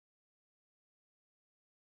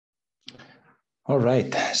All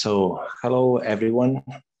right. So hello, everyone,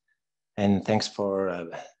 and thanks for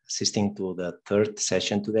assisting to the third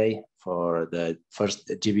session today for the first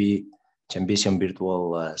Gemvision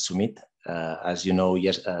Virtual Summit. As you know,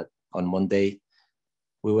 yes, on Monday,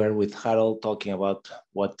 we were with Harold talking about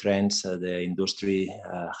what trends the industry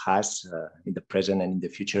has in the present and in the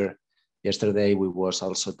future. Yesterday, we was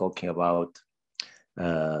also talking about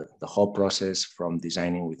the whole process from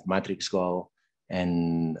designing with Matrix Go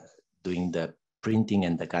and doing the printing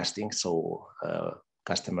and the casting. So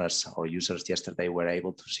customers or users yesterday were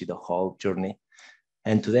able to see the whole journey.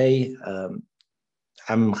 And today,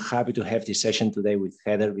 I'm happy to have this session today with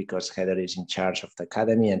Heather because Heather is in charge of the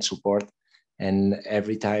academy and support. And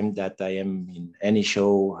every time that I am in any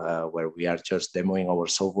show where we are just demoing our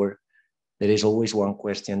software, there is always one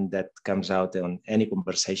question that comes out on any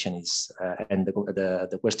conversation and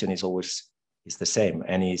the question is always is the same,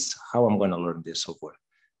 and is how I'm going to learn this software.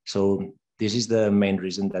 So this is the main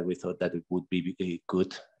reason that we thought that it would be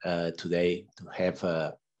good today to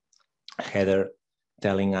have Heather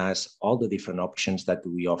telling us all the different options that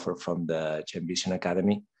we offer from the Gemvision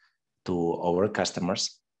Academy to our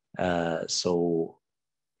customers. So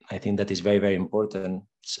I think that is very, very important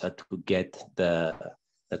to get the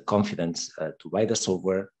confidence to buy the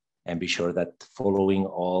software and be sure that following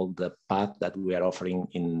all the path that we are offering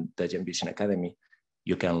in the Gemvision Academy,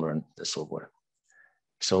 you can learn the software.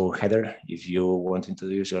 So Heather, if you want to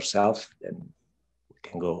introduce yourself, then we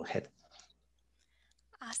can go ahead.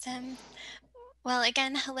 Awesome. Well,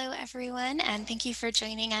 again, hello everyone, and thank you for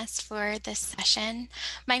joining us for this session.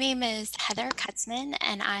 My name is Heather Kutzman,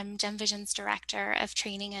 and I'm Gemvision's Director of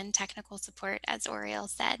Training and Technical Support, as Oriel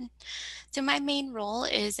said. So my main role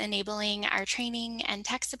is enabling our training and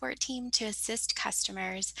tech support team to assist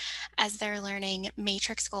customers as they're learning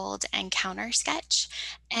Matrix Gold and Counter Sketch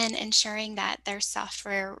and ensuring that their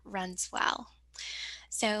software runs well.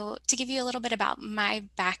 So to give you a little bit about my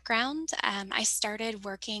background, I started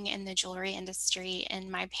working in the jewelry industry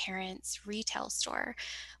in my parents' retail store,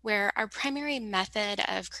 where our primary method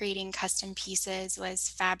of creating custom pieces was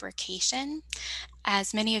fabrication.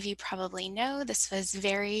 As many of you probably know, this was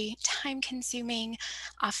very time consuming,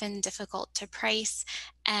 often difficult to price,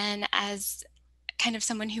 and as kind of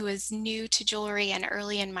someone who was new to jewelry and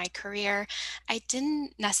early in my career, I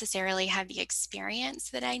didn't necessarily have the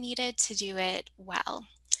experience that I needed to do it well.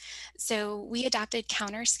 So we adopted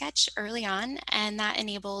Counter Sketch early on, and that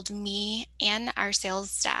enabled me and our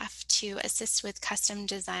sales staff to assist with custom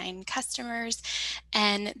design customers,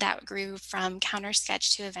 and that grew from Counter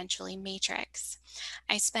Sketch to eventually Matrix.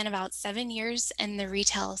 I spent about 7 years in the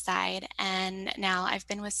retail side, and now I've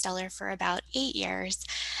been with Stellar for about 8 years,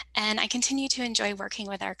 and I continue to enjoy working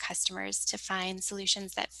with our customers to find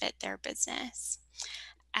solutions that fit their business.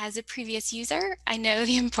 As a previous user, I know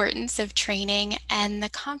the importance of training and the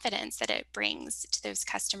confidence that it brings to those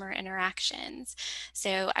customer interactions.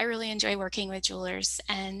 So I really enjoy working with jewelers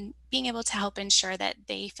and being able to help ensure that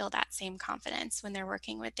they feel that same confidence when they're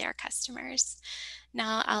working with their customers.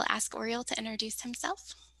 Now I'll ask Oriel to introduce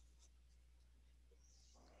himself.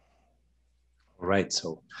 All right.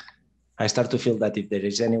 So I start to feel that if there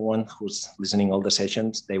is anyone who's listening all the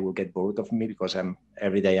sessions, they will get bored of me because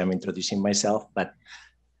every day I'm introducing myself. But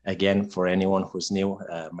again, for anyone who's new,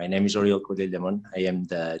 my name is Oriol Codell-Lemon. I am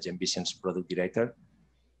the Gemvision's product director.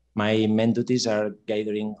 My main duties are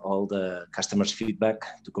gathering all the customers'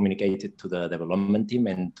 feedback to communicate it to the development team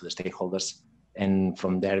and to the stakeholders, and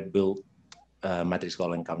from there build Matrix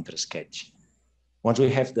Goal and Counter Sketch. Once we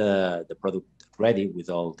have the product ready with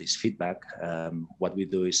all this feedback, what we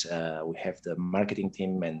do is we have the marketing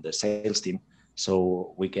team and the sales team.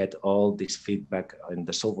 So we get all this feedback in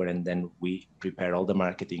the software, and then we prepare all the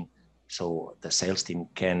marketing so the sales team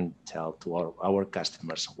can tell to our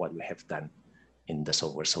customers what we have done in the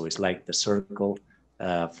software. So it's like the circle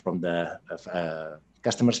from the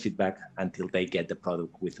customers' feedback until they get the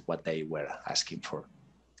product with what they were asking for.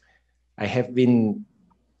 I have been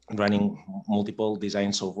running multiple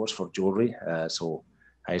design softwares for jewelry. So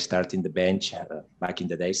I started in the bench back in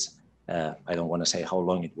the days. I don't want to say how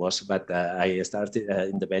long it was, but I started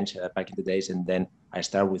in the bench back in the days, and then I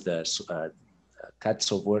started with the CAD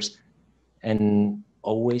softwares. And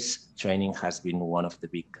always training has been one of the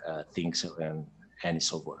big things in any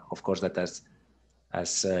software. Of course, that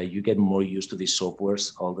as you get more used to these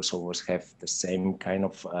softwares, all the softwares have the same kind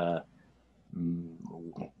of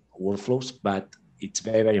workflows, but it's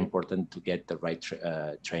very, very important to get the right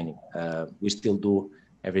training. We still do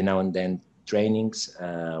every now and then trainings,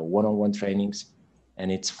 one-on-one trainings.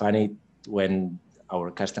 And it's funny when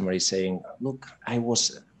our customer is saying, look, I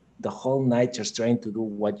was the whole night just trying to do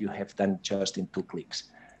what you have done just in 2 clicks.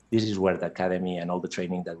 this is where the academy and all the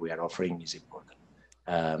training that we are offering is important.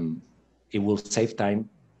 It will save time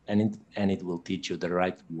and it will teach you the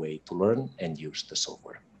right way to learn and use the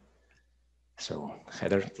software. So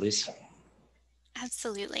Heather, please.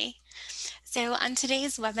 Absolutely. So on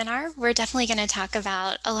today's webinar, we're definitely going to talk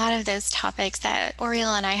about a lot of those topics that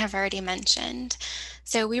Oriel and I have already mentioned.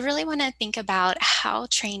 So we really want to think about how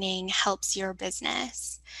training helps your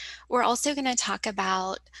business. We're also going to talk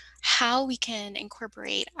about how we can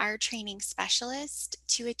incorporate our training specialist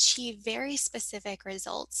to achieve very specific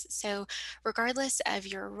results. So regardless of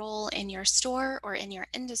your role in your store or in your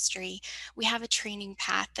industry, we have a training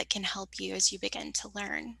path that can help you as you begin to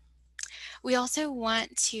learn. We also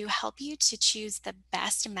want to help you to choose the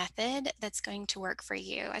best method that's going to work for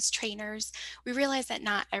you. As trainers, we realize that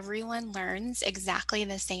not everyone learns exactly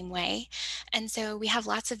the same way. And so we have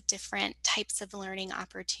lots of different types of learning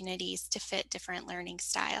opportunities to fit different learning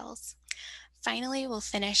styles. Finally, we'll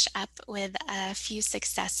finish up with a few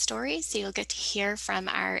success stories. So you'll get to hear from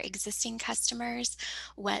our existing customers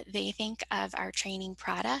what they think of our training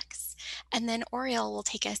products. And then Oriel will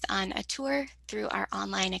take us on a tour through our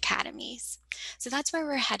online academies. So that's where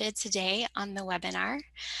we're headed today on the webinar.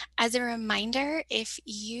 As a reminder, if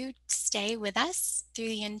you stay with us through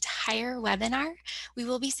the entire webinar, we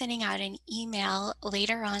will be sending out an email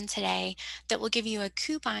later on today that will give you a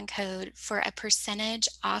coupon code for a percentage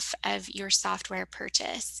off of your software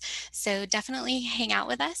purchase. So definitely hang out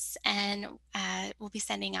with us and we'll be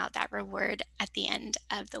sending out that reward at the end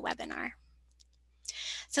of the webinar.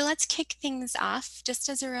 So let's kick things off. Just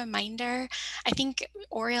as a reminder, I think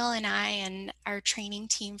Oriel and I and our training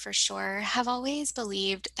team for sure have always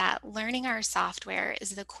believed that learning our software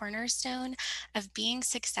is the cornerstone of being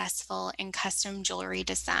successful in custom jewelry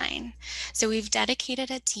design. So we've dedicated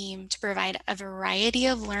a team to provide a variety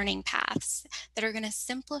of learning paths that are going to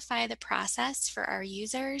simplify the process for our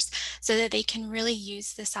users so that they can really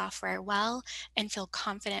use the software well and feel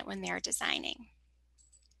confident when they're designing.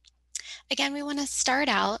 Again, we want to start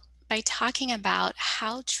out by talking about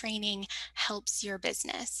how training helps your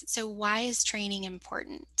business. So why is training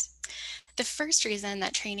important? The first reason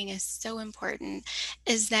that training is so important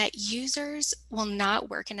is that users will not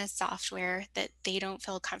work in a software that they don't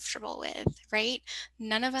feel comfortable with, right?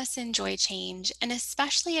 None of us enjoy change, and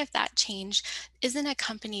especially if that change isn't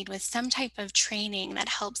accompanied with some type of training that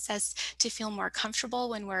helps us to feel more comfortable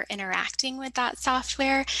when we're interacting with that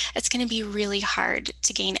software, it's going to be really hard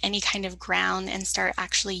to gain any kind of ground and start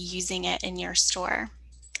actually using it in your store.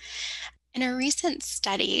 In a recent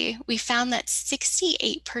study, we found that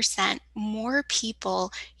 68% more people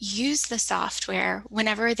use the software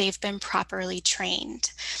whenever they've been properly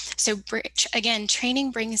trained. So again,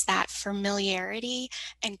 training brings that familiarity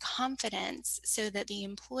and confidence so that the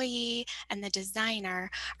employee and the designer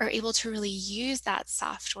are able to really use that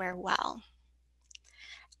software well.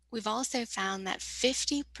 We've also found that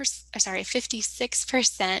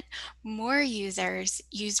 56% more users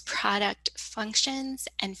use product functions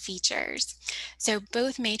and features. So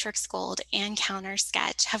both Matrix Gold and Counter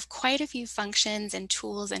Sketch have quite a few functions and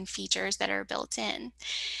tools and features that are built in.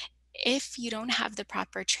 If you don't have the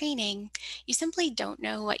proper training, you simply don't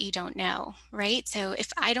know what you don't know, right? So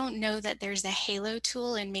if I don't know that there's a halo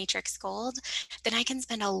tool in Matrix Gold, then I can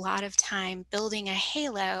spend a lot of time building a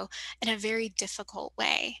halo in a very difficult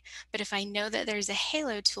way. But if I know that there's a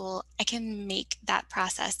halo tool, I can make that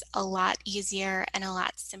process a lot easier and a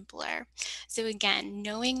lot simpler. So again,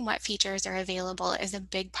 knowing what features are available is a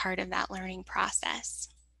big part of that learning process.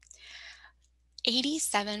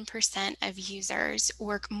 87% of users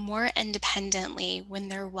work more independently when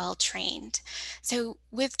they're well trained. So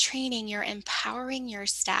with training, you're empowering your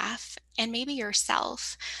staff and maybe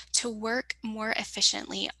yourself to work more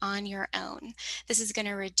efficiently on your own. This is going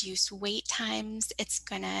to reduce wait times. It's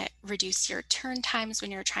going to reduce your turn times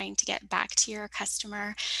when you're trying to get back to your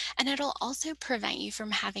customer. And it'll also prevent you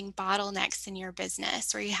from having bottlenecks in your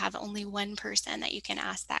business where you have only one person that you can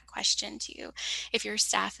ask that question to. If your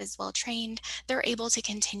staff is well trained, they're able to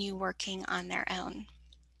continue working on their own.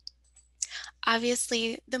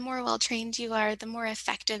 Obviously, the more well-trained you are, the more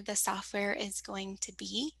effective the software is going to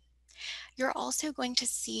be. You're also going to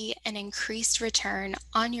see an increased return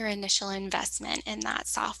on your initial investment in that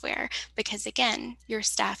software because, again, your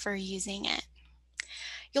staff are using it.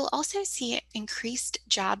 You'll also see increased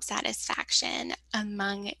job satisfaction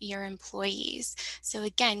among your employees. So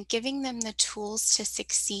again, giving them the tools to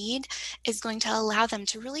succeed is going to allow them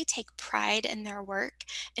to really take pride in their work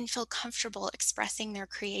and feel comfortable expressing their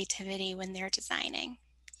creativity when they're designing.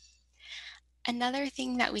 Another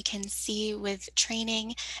thing that we can see with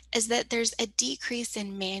training is that there's a decrease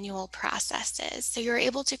in manual processes. So you're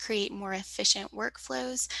able to create more efficient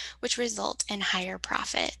workflows, which result in higher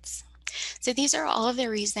profits. So these are all of the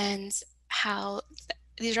reasons how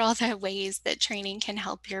these are all the ways that training can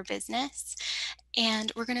help your business.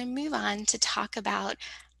 And we're going to move on to talk about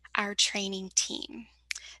our training team.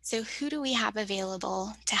 So who do we have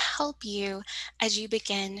available to help you as you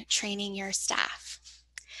begin training your staff?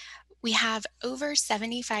 We have over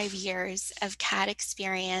 75 years of CAD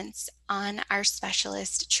experience on our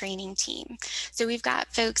specialist training team. So we've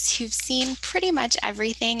got folks who've seen pretty much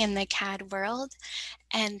everything in the CAD world,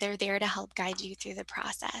 and they're there to help guide you through the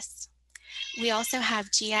process. We also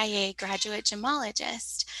have GIA graduate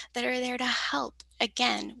gemologists that are there to help,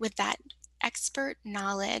 again, with that expert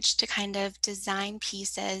knowledge to kind of design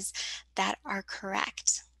pieces that are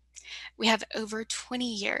correct. We have over 20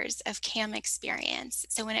 years of CAM experience.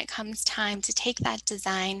 So when it comes time to take that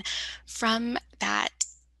design from that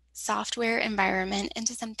software environment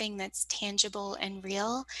into something that's tangible and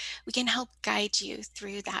real, we can help guide you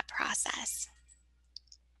through that process.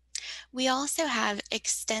 We also have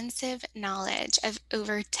extensive knowledge of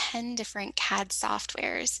over 10 different CAD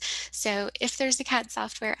softwares. So if there's a CAD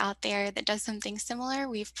software out there that does something similar,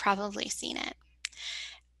 we've probably seen it.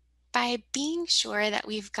 By being sure that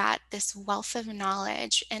we've got this wealth of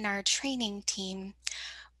knowledge in our training team,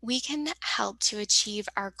 we can help to achieve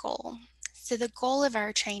our goal. So the goal of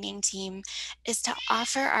our training team is to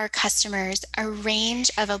offer our customers a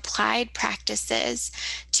range of applied practices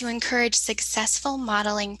to encourage successful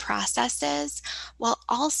modeling processes while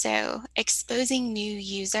also exposing new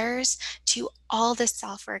users to all the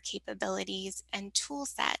software capabilities and tool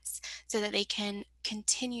sets so that they can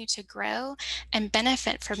continue to grow and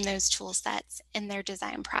benefit from those tool sets in their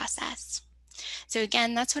design process. So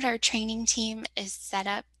again, that's what our training team is set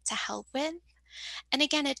up to help with. And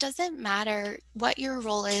again, it doesn't matter what your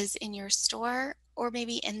role is in your store or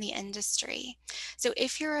maybe in the industry. So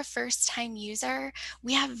if you're a first-time user,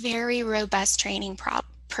 we have very robust training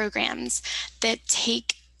programs that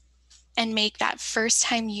take and make that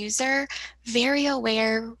first-time user very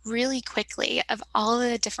aware really quickly of all of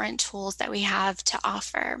the different tools that we have to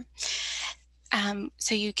offer.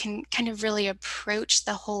 So you can kind of really approach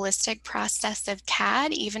the holistic process of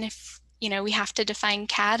CAD, even if we have to define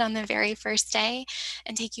CAD on the very first day,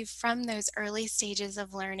 and take you from those early stages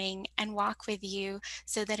of learning and walk with you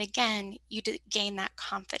so that, again, you gain that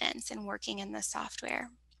confidence in working in the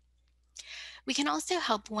software. We can also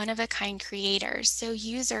help one-of-a-kind creators, so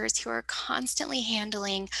users who are constantly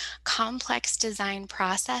handling complex design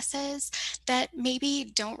processes that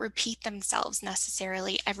maybe don't repeat themselves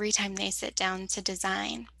necessarily every time they sit down to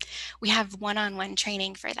design. We have one-on-one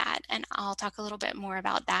training for that, and I'll talk a little bit more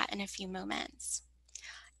about that in a few moments.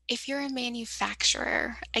 If you're a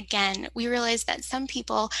manufacturer, again, we realize that some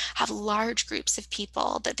people have large groups of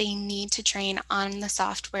people that they need to train on the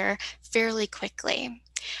software fairly quickly.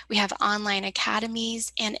 We have online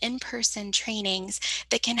academies and in-person trainings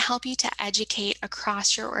that can help you to educate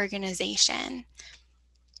across your organization.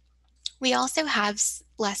 We also have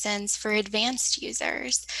lessons for advanced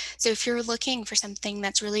users. So if you're looking for something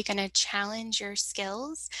that's really going to challenge your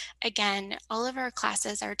skills, again, all of our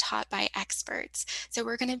classes are taught by experts. So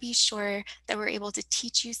we're going to be sure that we're able to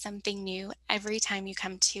teach you something new every time you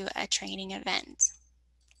come to a training event.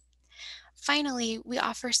 Finally, we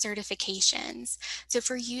offer certifications. So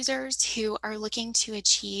for users who are looking to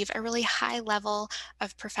achieve a really high level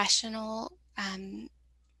of professional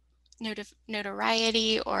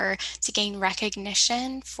notoriety or to gain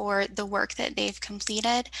recognition for the work that they've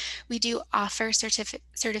completed, we do offer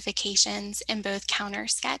certifications in both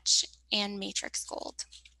Countersketch and Matrix Gold.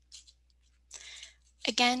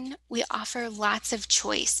 Again, we offer lots of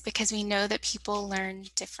choice because we know that people learn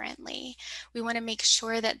differently. We want to make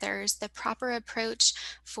sure that there's the proper approach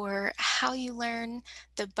for how you learn,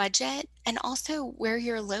 the budget, and also where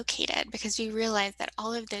you're located, because we realize that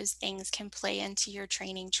all of those things can play into your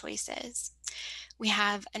training choices. We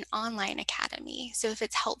have an online academy. So if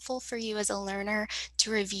it's helpful for you as a learner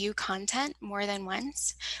to review content more than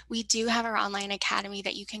once, we do have our online academy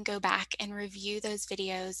that you can go back and review those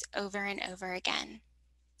videos over and over again.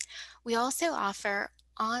 We also offer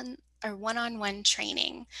one-on-one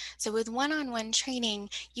training. So with one-on-one training,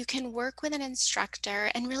 you can work with an instructor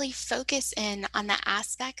and really focus in on the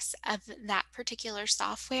aspects of that particular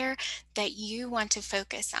software that you want to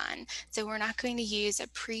focus on. So we're not going to use a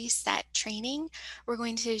preset training. We're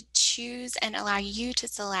going to choose and allow you to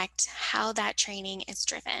select how that training is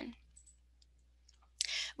driven.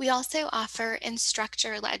 We also offer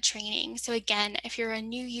instructor-led training. So again, if you're a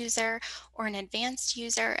new user or an advanced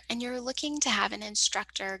user and you're looking to have an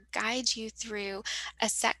instructor guide you through a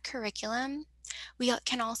set curriculum, we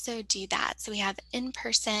can also do that. So we have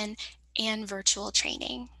in-person and virtual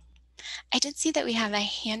training. I did see that we have a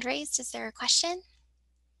hand raised. Is there a question?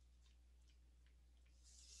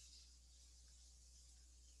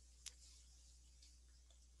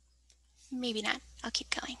 Maybe not. I'll keep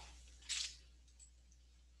going.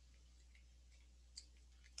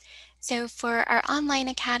 So for our online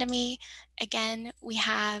academy, again, we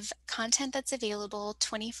have content that's available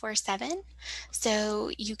 24/7. So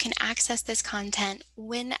you can access this content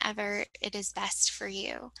whenever it is best for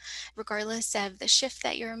you, regardless of the shift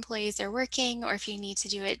that your employees are working, or if you need to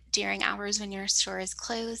do it during hours when your store is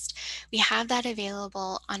closed. We have that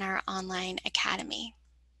available on our online academy.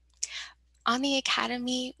 On the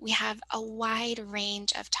Academy, we have a wide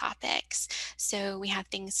range of topics. So we have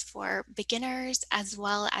things for beginners as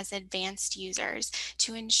well as advanced users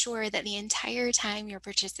to ensure that the entire time you're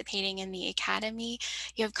participating in the Academy,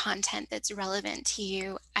 you have content that's relevant to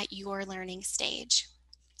you at your learning stage.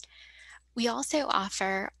 We also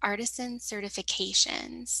offer artisan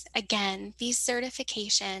certifications. Again, these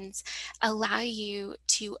certifications allow you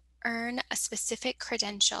to earn a specific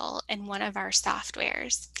credential in one of our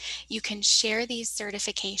softwares. You can share these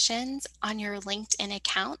certifications on your LinkedIn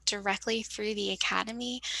account directly through the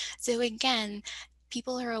Academy. So again,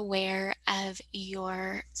 people are aware of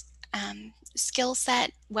your skill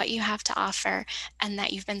set, what you have to offer, and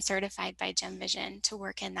that you've been certified by Gemvision to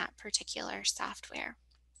work in that particular software.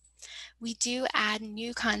 We do add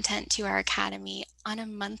new content to our academy on a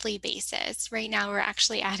monthly basis. Right now, we're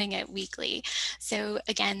actually adding it weekly. So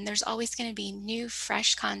again, there's always going to be new,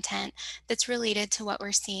 fresh content that's related to what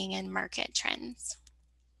we're seeing in market trends.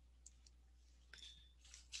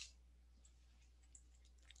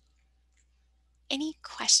 Any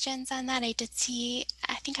questions on that? I did see,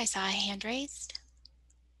 I think I saw a hand raised.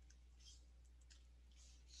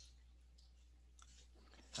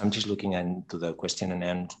 I'm just looking into the question and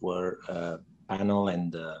answer panel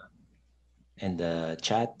and the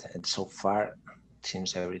chat, and so far it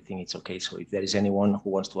seems everything is okay. So if there is anyone who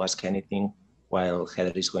wants to ask anything while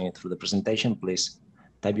Heather is going through the presentation, please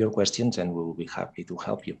type your questions and we will be happy to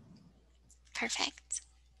help you. Perfect.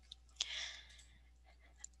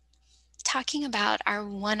 Talking about our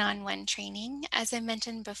one-on-one training, as I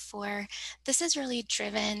mentioned before, this is really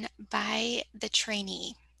driven by the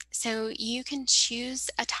trainee. So you can choose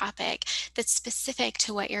a topic that's specific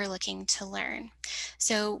to what you're looking to learn.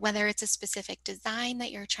 So whether it's a specific design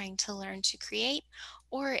that you're trying to learn to create,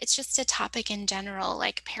 or it's just a topic in general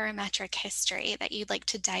like parametric history that you'd like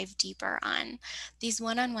to dive deeper on, these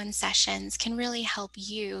one-on-one sessions can really help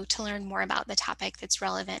you to learn more about the topic that's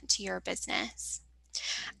relevant to your business.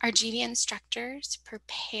 Our GD instructors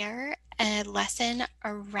prepare a lesson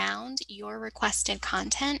around your requested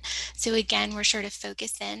content. So again, we're sure to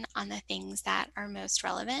focus in on the things that are most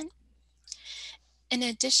relevant. In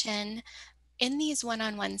addition, in these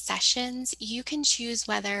one-on-one sessions, you can choose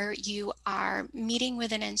whether you are meeting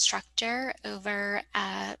with an instructor over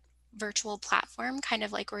a virtual platform, kind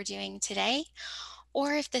of like we're doing today,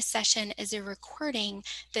 or if this session is a recording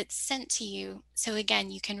that's sent to you. So again,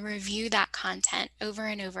 you can review that content over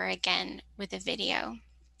and over again with a video.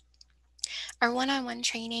 Our one-on-one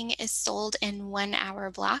training is sold in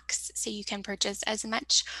 1-hour blocks, so you can purchase as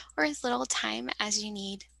much or as little time as you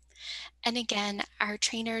need. And again, our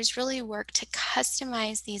trainers really work to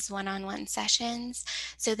customize these one-on-one sessions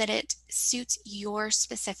so that it suits your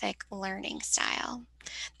specific learning style.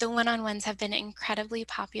 The one-on-ones have been incredibly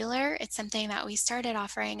popular. It's something that we started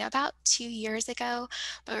offering about 2 years ago,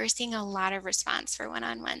 but we're seeing a lot of response for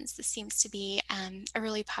one-on-ones. This seems to be a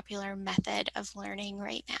really popular method of learning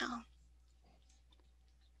right now.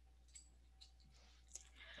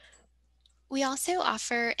 We also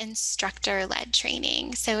offer instructor-led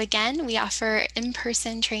training. So again, we offer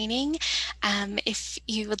in-person training. If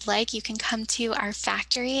you would like, you can come to our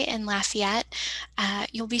factory in Lafayette.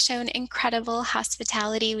 You'll be shown incredible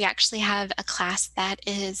hospitality. We actually have a class that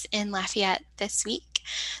is in Lafayette this week.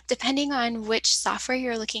 Depending on which software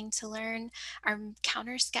you're looking to learn, our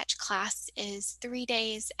Counter Sketch class is 3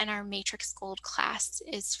 days and our Matrix Gold class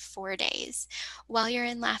is 4 days. While you're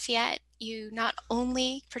in Lafayette, you not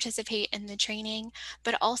only participate in the training,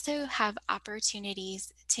 but also have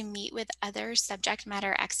opportunities to meet with other subject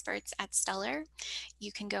matter experts at Stellar.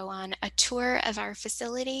 You can go on a tour of our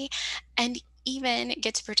facility and even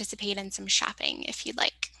get to participate in some shopping if you'd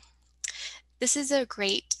like. This is a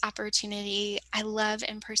great opportunity. I love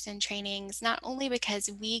in-person trainings, not only because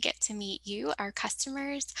we get to meet you, our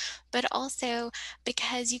customers, but also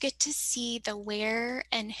because you get to see the where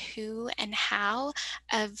and who and how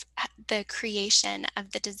of the creation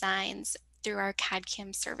of the designs through our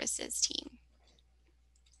CAD/CAM services team.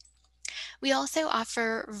 We also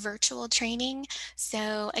offer virtual training.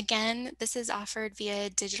 So again, this is offered via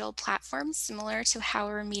digital platforms similar to how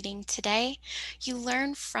we're meeting today. You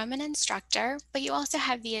learn from an instructor, but you also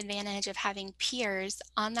have the advantage of having peers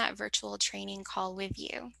on that virtual training call with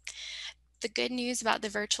you. The good news about the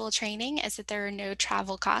virtual training is that there are no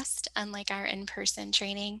travel costs, unlike our in-person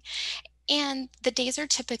training. And the days are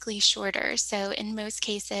typically shorter. So in most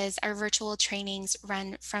cases, our virtual trainings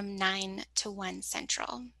run from 9 to 1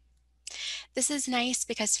 Central. This is nice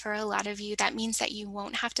because for a lot of you, that means that you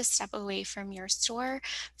won't have to step away from your store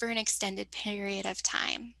for an extended period of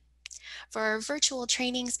time. For our virtual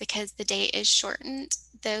trainings, because the day is shortened,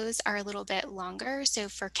 those are a little bit longer. So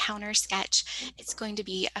for Counter Sketch, it's going to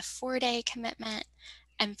be a 4-day commitment.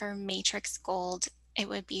 And for Matrix Gold, it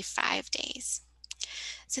would be 5 days.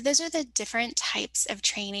 So those are the different types of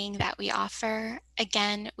training that we offer.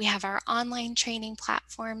 Again, we have our online training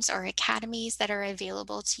platforms or academies that are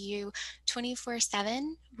available to you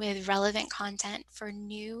 24/7 with relevant content for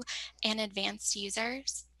new and advanced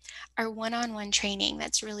users. Our one-on-one training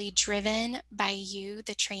that's really driven by you,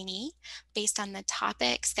 the trainee, based on the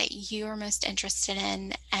topics that you are most interested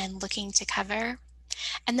in and looking to cover.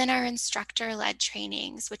 And then our instructor-led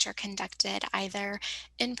trainings, which are conducted either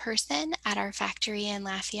in person at our factory in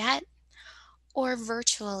Lafayette or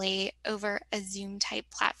virtually over a Zoom type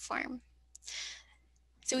platform.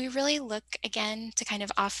 So we really look again to kind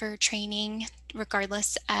of offer training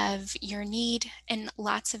regardless of your need in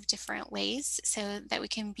lots of different ways so that we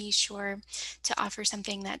can be sure to offer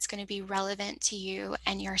something that's going to be relevant to you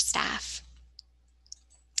and your staff.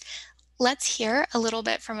 Let's hear a little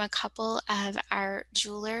bit from a couple of our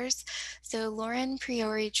jewelers. So Lauren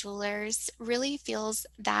Priori Jewelers really feels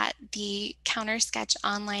that the Counter Sketch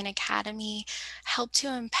Online Academy helped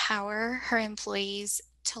to empower her employees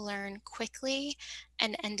to learn quickly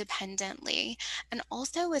and independently, and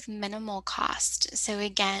also with minimal cost. So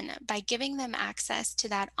again, by giving them access to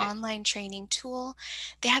that online training tool,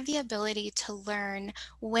 they have the ability to learn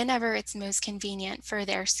whenever it's most convenient for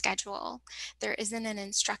their schedule. There isn't an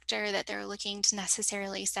instructor that they're looking to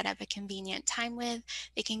necessarily set up a convenient time with.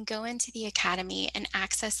 They can go into the academy and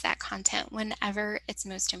access that content whenever it's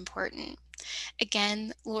most important.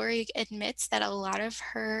 Again, Lori admits that a lot of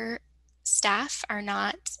her staff are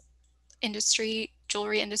not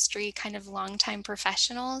jewelry industry kind of longtime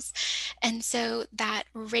professionals. And so that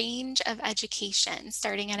range of education,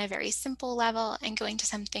 starting at a very simple level and going to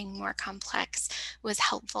something more complex, was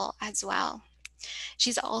helpful as well.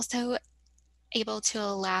 She's also able to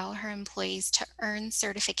allow her employees to earn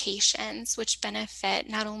certifications, which benefit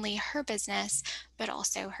not only her business, but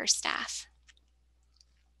also her staff.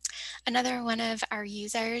 Another one of our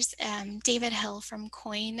users, David Hill from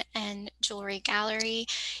Coin and Jewelry Gallery,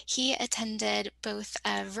 he attended both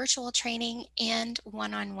a virtual training and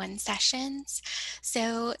one-on-one sessions.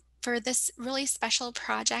 So for this really special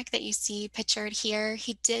project that you see pictured here,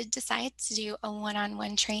 he did decide to do a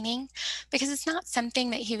one-on-one training because it's not something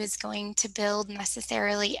that he was going to build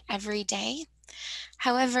necessarily every day.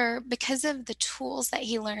 However, because of the tools that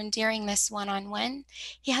he learned during this one-on-one,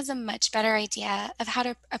 he has a much better idea of how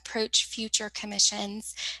to approach future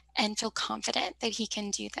commissions and feel confident that he can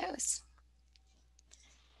do those.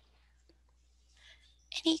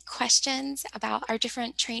 Any questions about our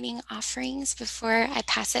different training offerings before I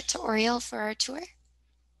pass it to Oriel for our tour?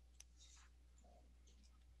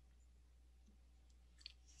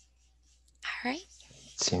 All right.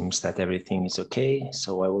 It seems that everything is okay,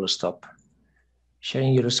 so I will stop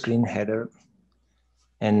sharing your screen, Heather.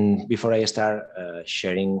 And before I start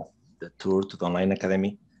sharing the tour to the online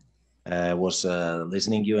academy, I was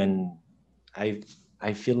listening to you, and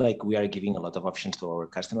I feel like we are giving a lot of options to our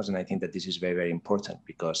customers, and I think that this is very, very important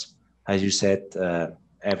because, as you said,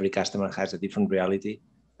 every customer has a different reality.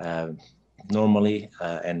 Normally,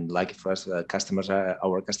 and like for us, our customers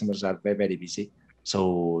are very, very busy,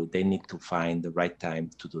 so they need to find the right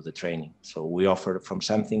time to do the training. So we offer from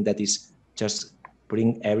something that is just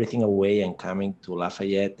putting everything away and coming to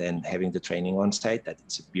Lafayette and having the training on site. That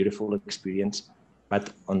it's a beautiful experience,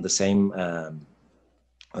 but on the same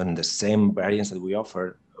variants that we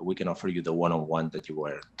offer, we can offer you the one-on-one that you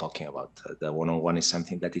were talking about. The one-on-one is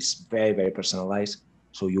something that is very, very personalized.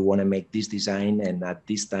 So you want to make this design and at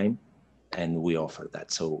this time, and we offer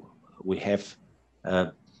that. So we have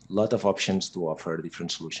a lot of options to offer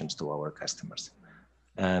different solutions to our customers.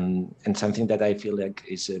 And something that I feel like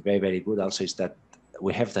is very, very good also is that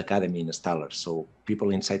we have the academy in Staller. So people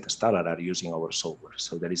inside the Staller are using our software.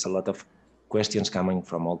 So there is a lot of questions coming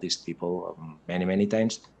from all these people many, many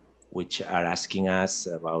times, which are asking us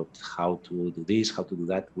about how to do this, how to do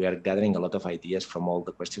that. We are gathering a lot of ideas from all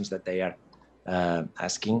the questions that they are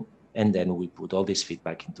asking. And then we put all this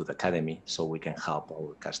feedback into the academy so we can help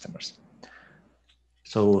our customers.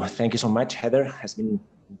 So thank you so much, Heather. Has been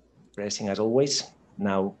impressing as always.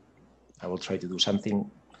 Now I will try to do something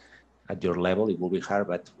at your level. It will be hard,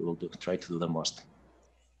 but we will try to do the most.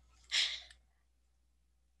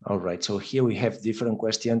 All right, so here we have different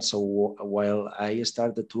questions. So while I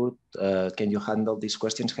start the tour, can you handle these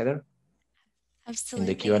questions, Heather?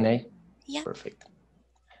 Absolutely. In the Q&A? Yeah. Perfect.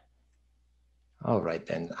 All right,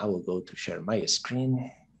 then I will go to share my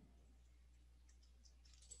screen.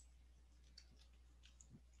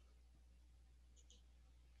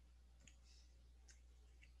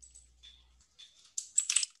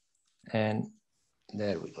 And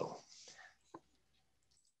there we go.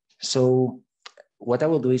 So what I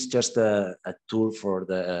will do is just a tour for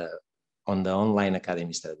the on the online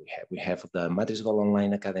academies that we have. We have the MatrixGold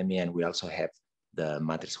Online Academy, and we also have the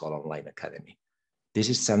MatrixGold Online Academy. This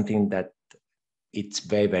is something that it's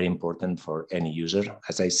very, very important for any user.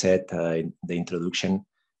 As I said in the introduction,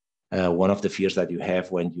 one of the fears that you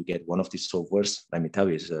have when you get one of these softwares, let me tell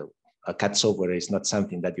you, is a CAD software is not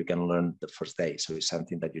something that you can learn the first day. So it's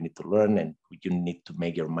something that you need to learn, and you need to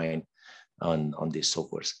make your mind on these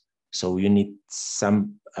softwares. So you need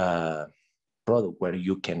some product where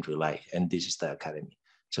you can rely, and this is the academy.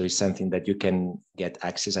 So it's something that you can get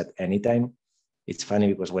access at any time. It's funny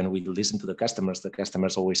because when we listen to the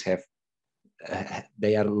customers always have,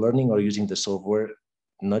 they are learning or using the software,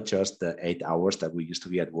 not just the 8 hours that we used to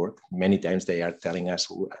be at work. Many times they are telling us,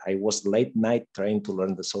 I was late night trying to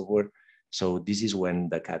learn the software. So this is when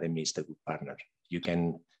the academy is the good partner. You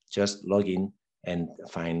can just log in and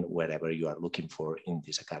find whatever you are looking for in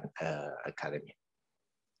this academy.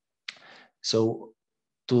 So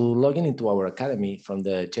to log in into our academy from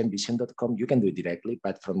the gemvision.com, you can do it directly,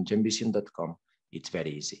 but from gemvision.com, it's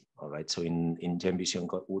very easy. All right. So in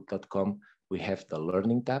gemvision.com, we have the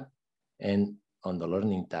learning tab, and on the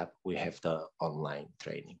learning tab, we have the online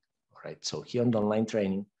training. All right. So here on the online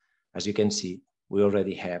training, as you can see, we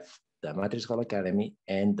already have the MatrixGold Academy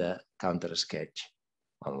and the Counter Sketch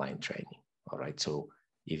online training. All right. So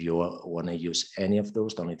if you want to use any of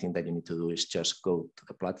those, the only thing that you need to do is just go to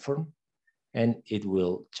the platform, and it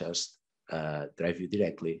will just drive you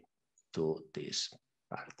directly to this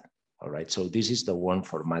part. All right, so this is the one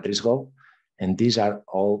for MatrixGold, and these are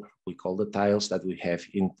all, we call the tiles that we have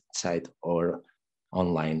inside our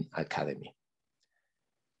online academy.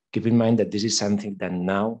 Keep in mind that this is something that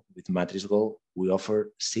now with MatrixGold, we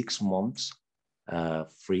offer 6 months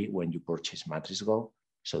free when you purchase MatrixGold.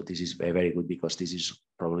 So this is very, very good because this is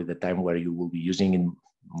probably the time where you will be using it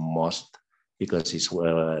most, because it's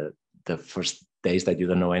the first days that you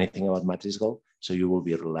don't know anything about MatrixGold. So you will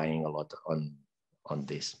be relying a lot on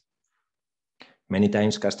this. Many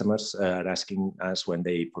times customers are asking us when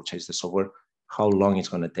they purchase the software, how long it's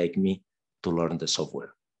going to take me to learn the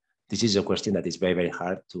software? This is a question that is very, very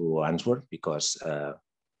hard to answer, because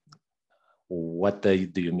what do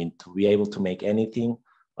you mean? To be able to make anything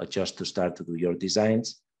or just to start to do your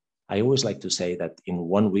designs? I always like to say that in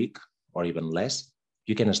 1 week or even less,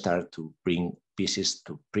 you can start to bring pieces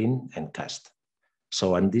to print and cast.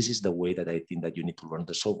 So, and this is the way that I think that you need to learn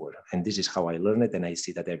the software. And this is how I learn it, and I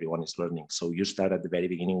see that everyone is learning. So you start at the very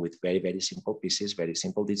beginning with very, very simple pieces, very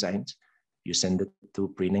simple designs. You send it to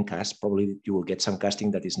print and cast. Probably you will get some casting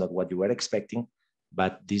that is not what you were expecting,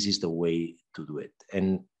 but this is the way to do it.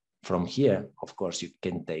 And from here, of course, you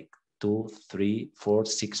can take 2, 3, 4,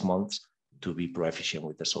 6 months to be proficient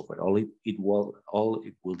with the software. All it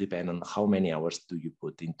will depend on how many hours do you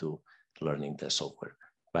put into learning the software.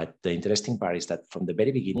 But the interesting part is that from the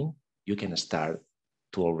very beginning, you can start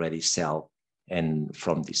to already sell and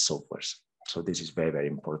from these softwares. So this is very, very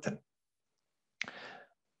important.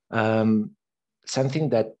 Something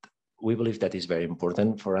that we believe that is very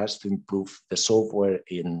important for us to improve the software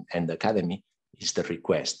and the academy is the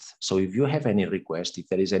request. So if you have any request, if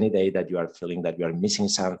there is any day that you are feeling that you are missing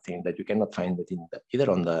something, that you cannot find it either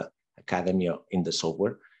on the academy or in the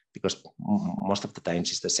software, because most of the times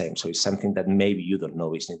it's the same. So it's something that maybe you don't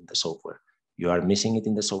know is in the software. You are missing it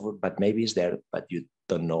in the software, but maybe it's there, but you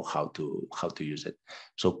don't know how to use it.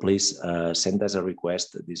 So please send us a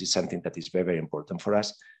request. This is something that is very, very important for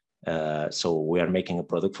us. So we are making a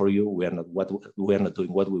product for you. We are not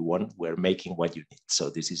doing what we want. We're making what you need. So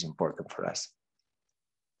this is important for us.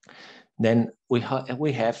 Then we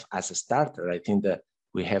have as a starter, I think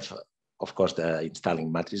We have, of course, the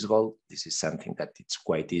installing Matrix Gold. This is something that it's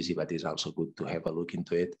quite easy, but it's also good to have a look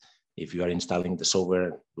into it. If you are installing the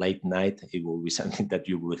software late night, it will be something that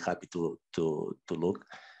you will be happy to look.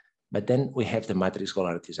 But then we have the Matrix Gold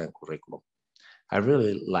Artisan curriculum. I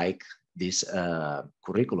really like this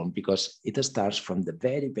curriculum because it starts from the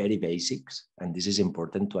very, very basics. And this is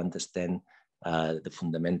important to understand the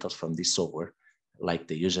fundamentals from this software, like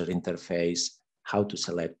the user interface, how to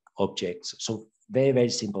select objects. So very, very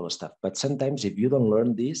simple stuff. But sometimes if you don't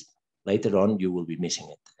learn this, later on you will be missing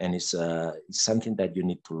it. And it's something that you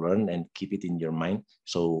need to learn and keep it in your mind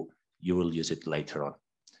so you will use it later on.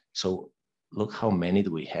 So look how many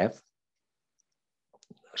do we have.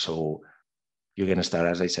 So you're going to start,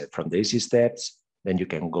 as I said, from the easy steps. Then you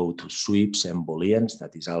can go to sweeps and booleans.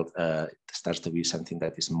 That is starts to be something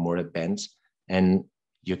that is more advanced. And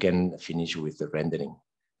you can finish with the rendering.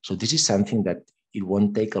 So this is something that it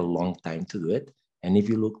won't take a long time to do it. And if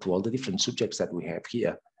you look to all the different subjects that we have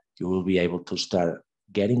here, you will be able to start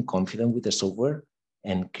getting confident with the software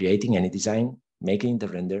and creating any design, making the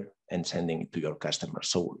render and sending it to your customer.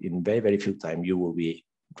 So in very, very few time, you will be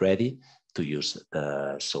ready to use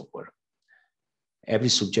the software. Every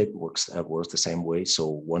subject works the same way. So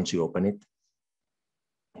once you open it,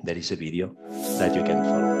 there is a video that you can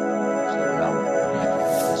follow. So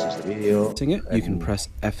now this is the video. You can press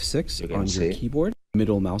F6 on your keyboard,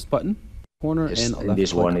 middle mouse button, corner, and left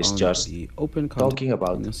this click one is on just the open talking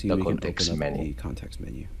about you'll see the we can context open up menu. the context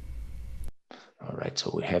menu. All right,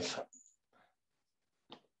 so we have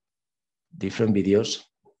different videos.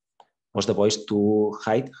 Was the voice too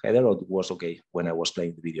high, Heather, or was okay when I was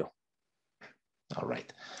playing the video? All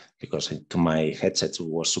right, because to my headset it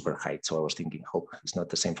was super high, so I was thinking, hope it's not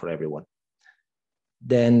the same for everyone.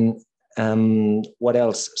 Then what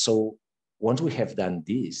else? So once we have done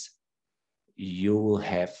this, you will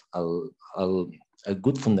have a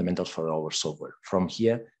good fundamentals for our software. From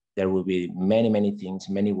here, there will be many, many things,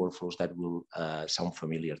 many workflows that will sound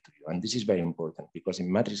familiar to you. And this is very important because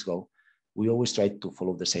in Matrix Go, we always try to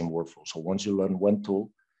follow the same workflow. So once you learn one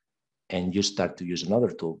tool and you start to use another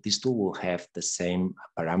tool, this tool will have the same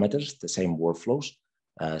parameters, the same workflows,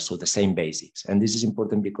 so the same basics. And this is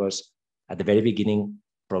important because at the very beginning,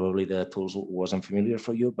 probably the tools wasn't familiar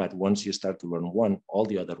for you, but once you start to learn one, all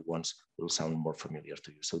the other ones will sound more familiar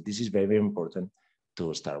to you. So this is very, very important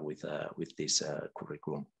to start with this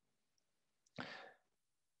curriculum.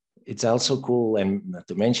 It's also cool and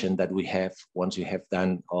to mention that we have, once you have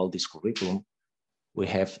done all this curriculum, we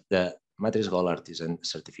have the Matrix Gold Artisan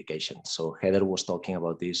certification. So Heather was talking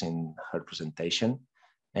about this in her presentation.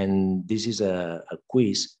 And this is a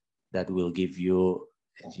quiz that will give you,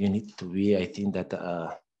 you need to be, I think that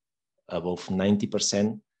above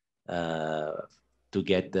 90% to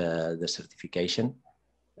get the certification.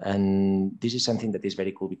 And this is something that is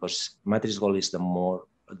very cool because Matrix Gold is the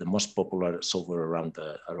most popular software around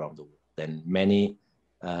the world. Then many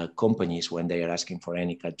companies, when they are asking for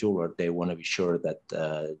any CAD jeweler, they want to be sure that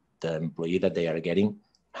the employee that they are getting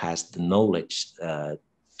has the knowledge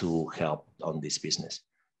to help on this business.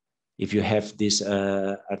 If you have this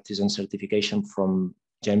artisan certification from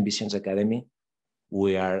Gemvision's Academy,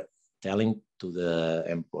 we are telling to the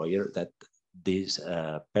employer that this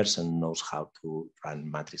person knows how to run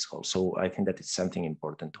Matrix Gold. So I think that it's something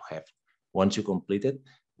important to have. Once you complete it,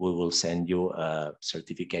 we will send you a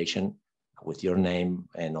certification with your name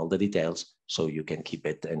and all the details so you can keep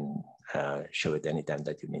it and show it anytime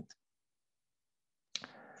that you need.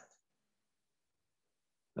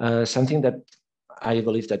 Something that I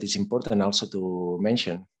believe that is important also to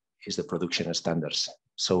mention is the production standards.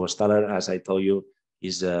 So Stellar, as I told you,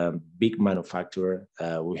 is a big manufacturer.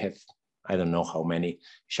 We have, I don't know how many,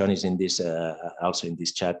 Sean is in this, also in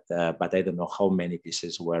this chat, but I don't know how many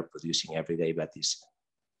pieces we're producing every day, but it's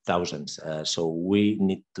thousands. So we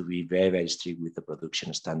need to be very, very strict with the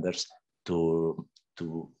production standards to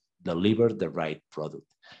deliver the right product.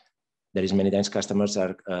 There is many times customers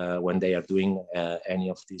are, when they are doing any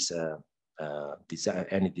of these,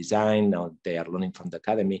 any design, or they are learning from the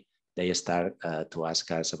academy, they start to ask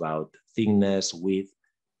us about thickness, width.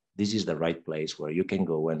 This is the right place where you can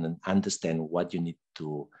go and understand what you need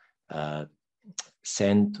to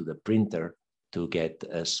send to the printer to get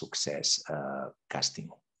a success casting.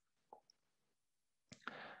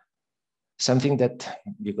 Something that,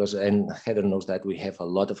 because, and Heather knows that we have a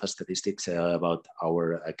lot of statistics about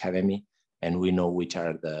our academy, and we know which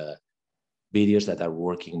are the videos that are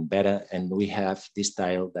working better. And we have this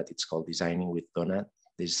style that it's called Designing with Donut.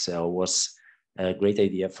 This was a great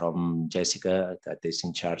idea from Jessica that is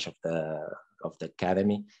in charge of the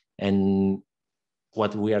academy. And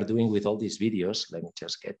what we are doing with all these videos, let me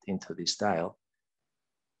just get into this style.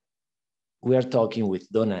 we are talking with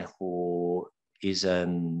Donna, who is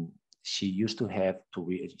she used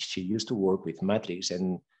to work with Matrix,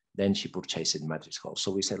 and then she purchased Matrix Hall.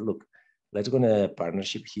 So we said, look, let's go on a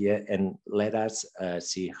partnership here and let us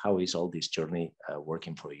see how is all this journey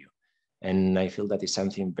working for you. And I feel that is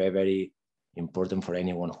something very, very important for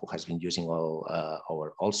anyone who has been using all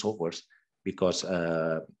softwares, because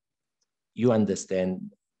you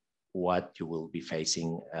understand what you will be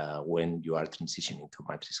facing when you are transitioning to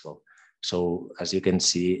Matrix Hall. So as you can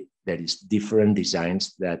see, there is different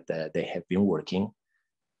designs that they have been working,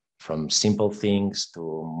 from simple things to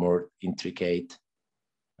more intricate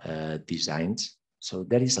designs. So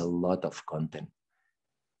there is a lot of content.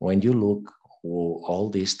 When you look through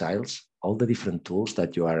all these styles, all the different tools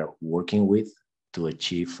that you are working with to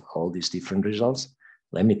achieve all these different results,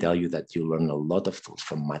 let me tell you that you learn a lot of tools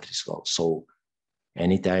from Matrix Hall. So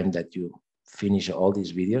anytime that you finish all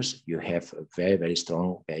these videos, you have a very, very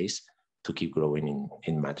strong base to keep growing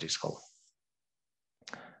in Matrix Hall.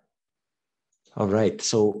 All right,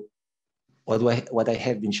 so what I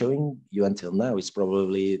have been showing you until now is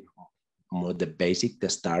probably more the basic, the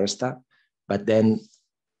star stuff, but then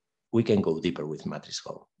we can go deeper with Matrix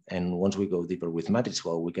Hall. And once we go deeper with Matrix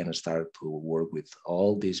Hall, we can start to work with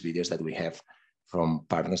all these videos that we have from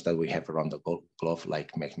partners that we have around the globe,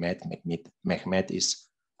 like Mehmet. Mehmet is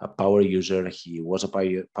a power user. He was a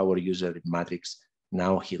power user in Matrix.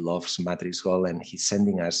 Now he loves Matrix Hall, and he's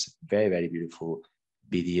sending us very, very beautiful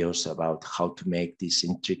videos about how to make these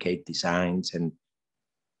intricate designs, and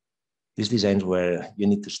these designs where you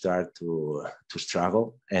need to start to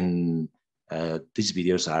struggle. And these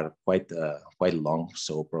videos are quite long,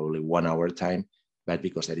 so probably 1 hour time, but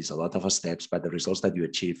because there is a lot of steps, but the results that you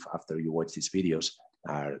achieve after you watch these videos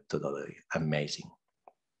are totally amazing.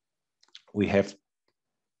 We have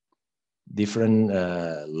different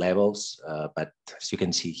levels, but as you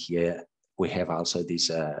can see here, we have also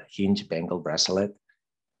this hinge bangle bracelet,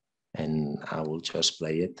 and I will just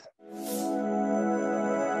play it.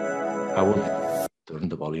 I will turn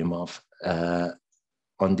the volume off.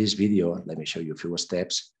 On this video, let me show you a few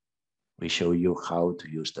steps. We show you how to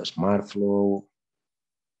use the smart flow,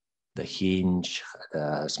 the hinge,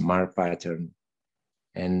 the smart pattern,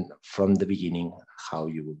 and from the beginning, how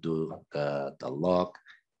you will do the lock,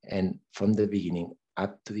 and from the beginning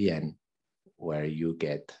up to the end, where you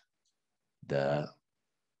get the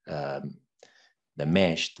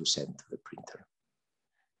mesh to send to the printer.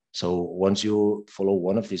 So once you follow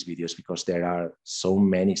one of these videos, because there are so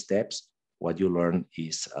many steps, what you learn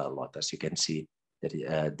is a lot. As you can see,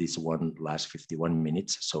 that this one lasts 51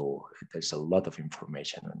 minutes, so there's a lot of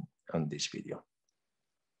information on this video.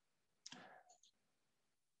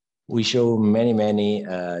 We show many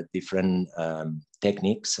different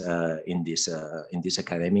techniques in this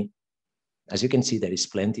academy. As you can see, there is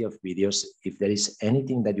plenty of videos. If there is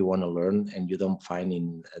anything that you want to learn and you don't find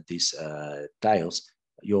in these tiles,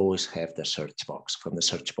 you always have the search box. From the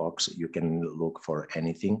search box, you can look for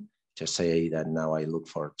anything. Just say that now I look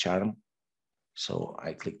for charm. So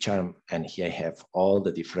I click charm, and here I have all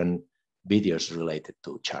the different videos related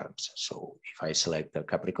to charms. So if I select the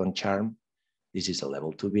Capricorn charm, this is a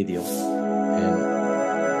level 2 video.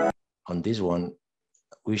 And on this one,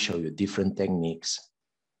 we show you different techniques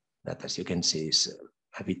that, as you can see, is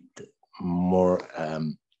a bit more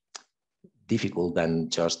difficult than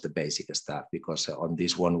just the basic stuff, because on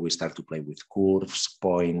this one, we start to play with curves,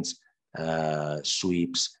 points,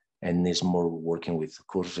 sweeps, and it's more working with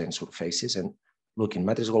curves and surfaces. And look, in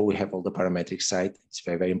Matrix Hall, we have all the parametric side. It's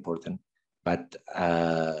very, very important. But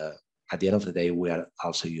at the end of the day, we are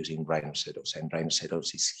also using rhinoceros, and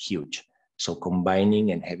rhinoceros is huge. So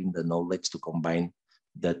combining and having the knowledge to combine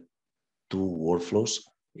the two workflows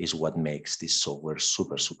is what makes this software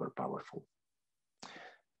super, super powerful.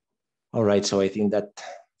 All right, so I think that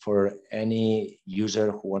for any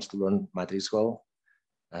user who wants to learn Matrix Hall,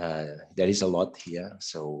 there is a lot here.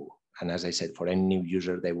 So, and as I said, for any new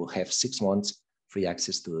user, they will have 6 months free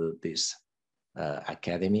access to this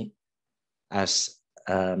academy. As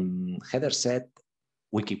Heather said,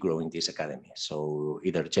 we keep growing this academy. So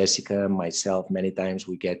either Jessica, myself, many times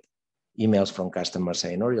we get emails from customers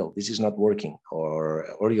saying, Oriol, this is not working, or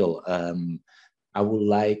Oriol, I would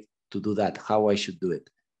like to do that, how I should do it.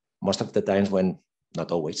 Most of the times when,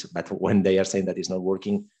 not always, but when they are saying that it's not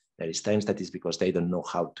working, there is times that is because they don't know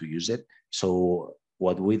how to use it. So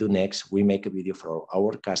what we do next, we make a video for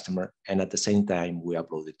our customer, and at the same time, we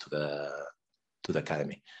upload it to the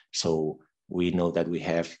academy. So we know that we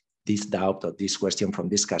have this doubt or this question from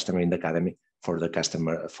this customer in the academy for the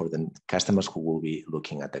customers who will be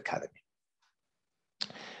looking at the academy.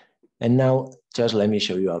 And now just let me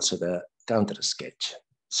show you also the counter sketch.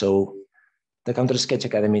 So The Counter Sketch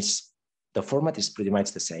Academy the format is pretty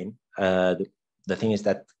much the same. The thing is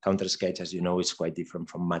that Counter Sketch, as you know, is quite different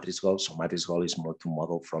from Matrix Goal. So Matrix Goal is more to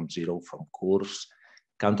model from zero, from curves.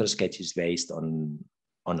 Counter Sketch is based on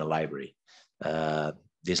a library.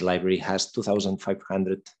 This library has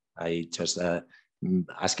 2,500. I just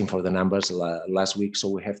asking for the numbers last week. So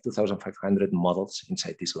we have 2,500 models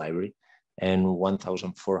inside this library and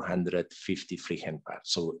 1,450 freehand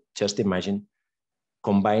parts. So just imagine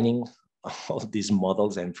combining all these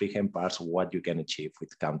models and freehand parts, what you can achieve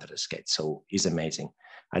with Counter Sketch. So it's amazing.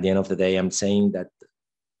 At the end of the day, I'm saying that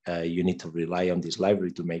you need to rely on this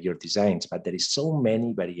library to make your designs, but there is so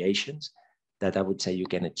many variations that I would say you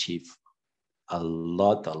can achieve a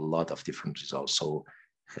lot of different results. So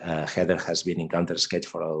Heather has been in Counter Sketch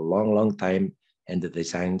for a long time, and the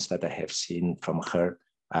designs that I have seen from her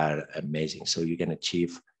are amazing. So you can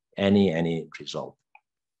achieve any result.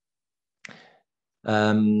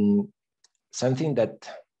 Something that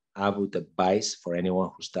I would advise for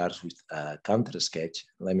anyone who starts with Counter Sketch,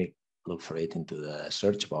 let me look for it into the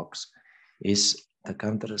search box, is the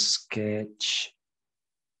Counter Sketch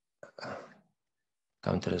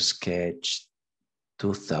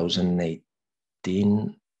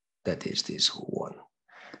 2018. That is this one.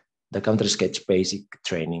 The Counter Sketch Basic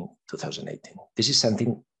Training 2018. This is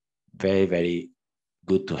something very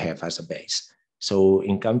good to have as a base. So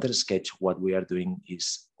in Counter Sketch, what we are doing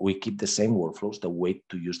is we keep the same workflows. The way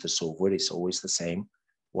to use the software is always the same.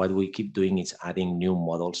 What we keep doing is adding new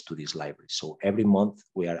models to this library. So every month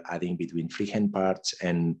we are adding between freehand parts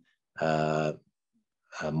and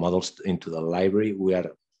models into the library. We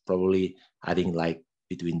are probably adding like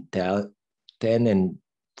between 10 and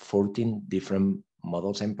 14 different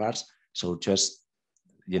models and parts. So just,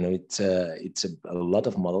 you know, it's a lot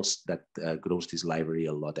of models that grows this library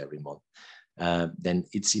a lot every month. Then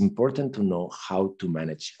it's important to know how to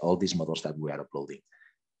manage all these models that we are uploading.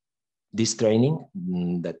 This training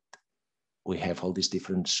that we have all these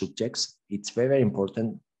different subjects, it's very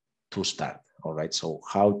important to start, all right? So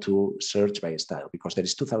how to search by style, because there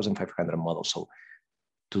is 2,500 models. So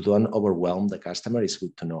to don't overwhelm the customer, it's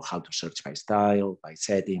good to know how to search by style, by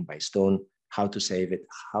setting, by stone, how to save it,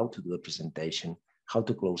 how to do the presentation, how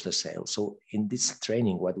to close the sale. So in this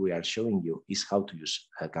training, what we are showing you is how to use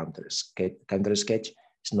a Counter Sketch. Counter Sketch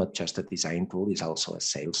is not just a design tool, it's also a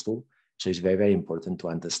sales tool. So it's very important to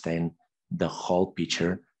understand the whole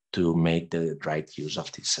picture to make the right use of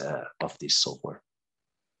this software.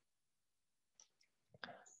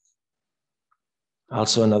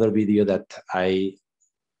 Also, another video that I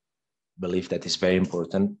believe that is very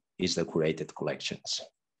important is the curated collections.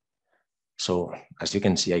 So as you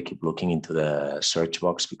can see, I keep looking into the search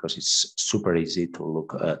box because it's super easy to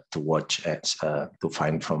look to watch to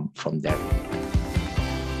find from there.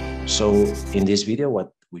 So in this video,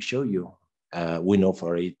 what we show you, we know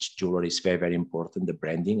for each jeweler is very important, the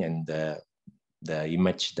branding and the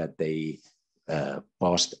image that they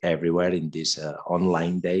post everywhere in these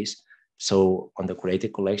online days. So on the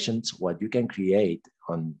curated collections, what you can create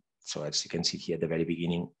on, so as you can see here at the very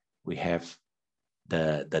beginning, we have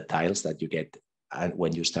the tiles that you get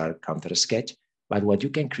when you start Counter Sketch, but what you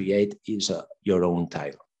can create is your own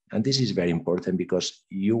tile. And this is very important because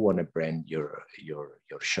you want to brand your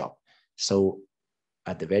shop. So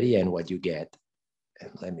at the very end, what you get,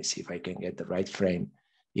 and let me see if I can get the right frame,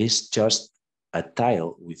 is just a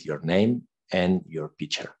tile with your name and your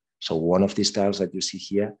picture. So one of these tiles that you see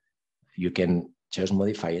here, you can just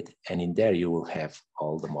modify it, and in there you will have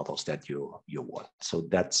all the models that you want. So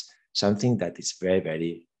that's something that is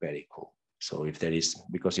very cool. So if there is,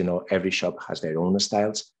 because you know every shop has their own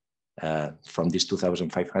styles, from these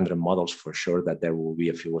 2,500 models, for sure that there will be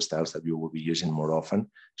a few styles that you will be using more often.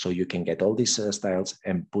 So you can get all these styles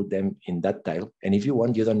and put them in that tile. And if you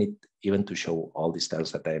want, you don't need even to show all the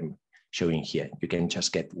styles that I'm showing here. You can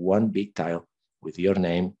just get one big tile with your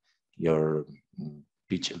name, your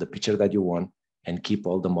picture, the picture that you want, and keep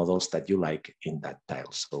all the models that you like in that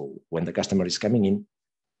tile. So when the customer is coming in,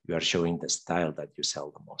 you are showing the style that you sell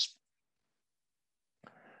the most.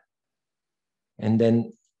 And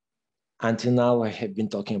then until now, I have been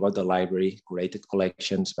talking about the library, curated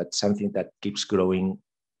collections, but something that keeps growing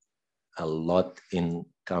a lot in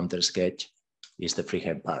Counter Sketch is the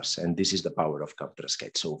freehand parts. And this is the power of Counter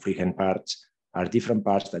Sketch. So freehand parts are different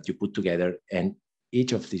parts that you put together, and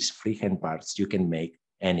each of these freehand parts, you can make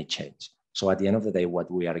any change. So at the end of the day, what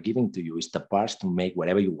we are giving to you is the parts to make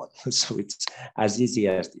whatever you want. So it's as easy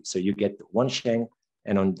as this. So you get one shank,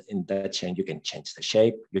 and in that shank, you can change the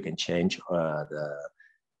shape, you can change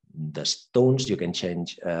the stones, you can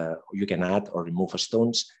change, you can add or remove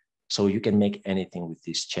stones. So you can make anything with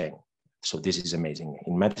this chain. So this is amazing.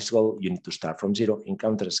 In Matrixgol, you need to start from zero. In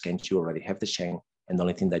Counter-Sketch, you already have the chain, and the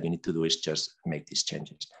only thing that you need to do is just make these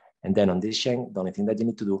changes. And then on this chain, the only thing that you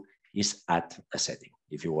need to do is add a setting.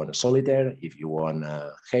 If you want a solitaire, if you want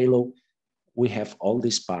a halo, we have all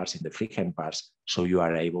these parts in the freehand parts, so you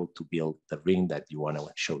are able to build the ring that you want to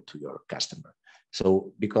show to your customer.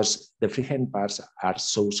 So because the freehand parts are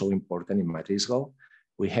so important in Matrixgol,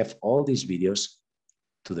 we have all these videos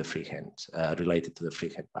to the freehand, related to the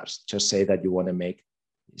freehand parts. Just say that you want to make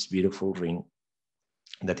this beautiful ring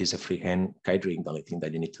that is a freehand kite ring. The only thing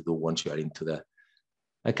that you need to do once you are into the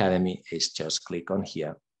academy is just click on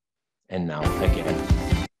here. And now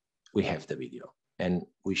again, we have the video and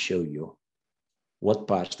we show you what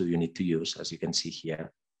parts do you need to use. As you can see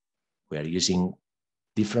here, we are using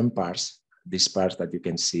different parts. These parts that you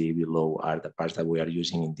can see below are the parts that we are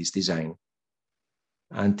using in this design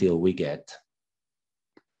until we get,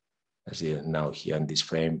 as you now here in this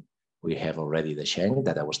frame, we have already the shank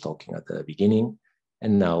that I was talking at the beginning.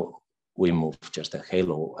 And now we move just a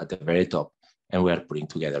halo at the very top, and we are putting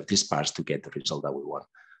together these parts to get the result that we want.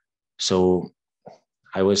 So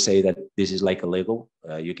I will say that this is like a Lego.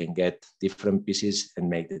 You can get different pieces and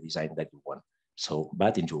make the design that you want. So,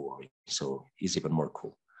 but in jewelry, so it's even more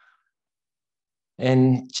cool.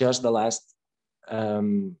 And just the last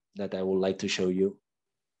that I would like to show you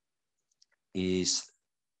is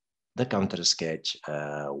the Counter-Sketch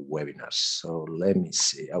webinars. So let me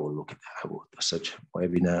see, I will look at, I will search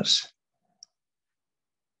webinars.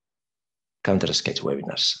 Counter-Sketch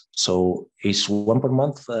webinars. So it's one per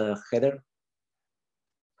month, Heather?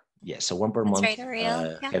 Yes, so one per month. Right,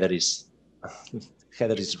 yeah. Heather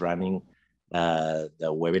is running the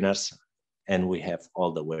webinars, and we have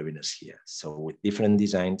all the webinars here. So with different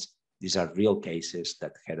designs, these are real cases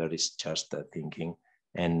that Heather is just thinking,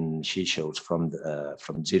 and she shows from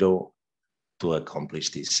zero to accomplish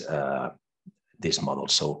this model.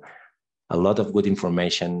 So a lot of good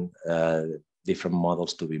information, different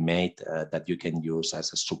models to be made that you can use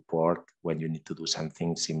as a support when you need to do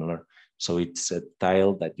something similar. So it's a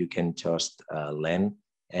tile that you can just learn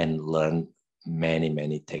and learn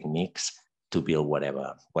many techniques to build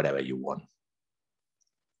whatever you want.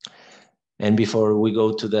 And before we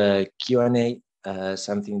go to the Q&A,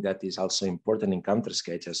 something that is also important in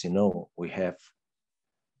Counter-Sketch, as you know, we have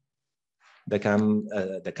the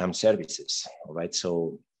CAM services, all right?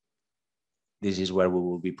 So this is where we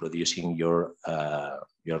will be producing your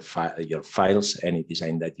files. Any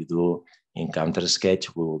design that you do in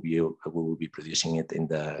Counter-Sketch, we will be producing it in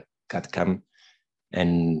the CAD/CAM.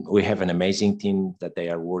 And we have an amazing team that they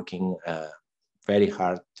are working very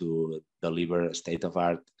hard to deliver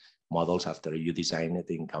state-of-art models after you design it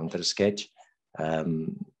in Counter-Sketch.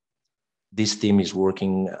 This team is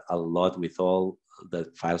working a lot with all the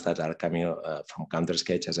files that are coming from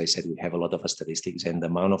Counter-Sketch. As I said, we have a lot of statistics, and the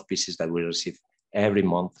amount of pieces that we receive every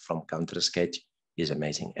month from Counter-Sketch is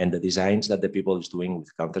amazing. And the designs that the people is doing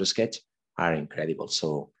with Counter-Sketch are incredible.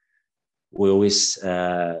 So we always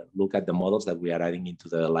look at the models that we are adding into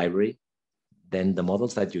the library. Then the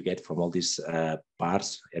models that you get from all these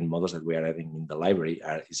parts and models that we are adding in the library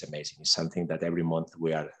is amazing. It's something that every month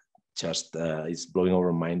we are just, it's blowing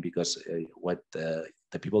our mind, because what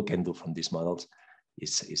the people can do from these models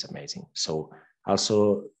is amazing. So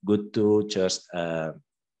also good to just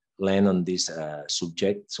learn on this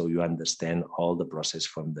subject, so you understand all the process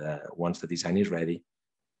from once the design is ready,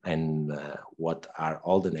 and what are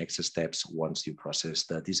all the next steps once you process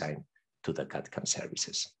the design to the CAD/CAM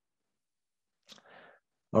services.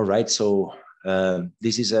 All right, so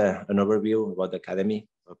this is an overview about the Academy.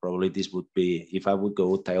 Probably this would be, if I would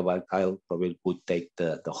go tile by tile, probably would take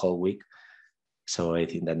the whole week. So I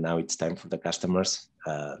think that now it's time for the customers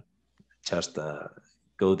just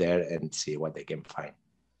go there and see what they can find.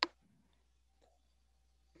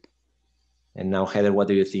 And now, Heather, what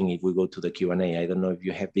do you think if we go to the Q&A? I don't know if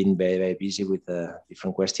you have been very busy with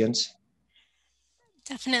different questions.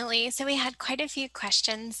 Definitely. So we had quite a few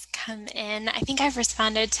questions come in. I think I've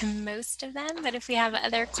responded to most of them, but if we have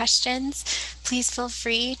other questions, please feel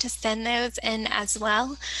free to send those in as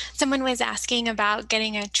well. Someone was asking about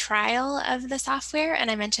getting a trial of the software, and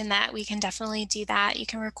I mentioned that we can definitely do that. You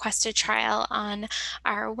can request a trial on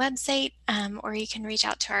our website, or you can reach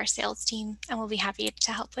out to our sales team, and we'll be happy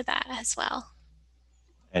to help with that as well.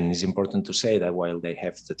 And it's important to say that while they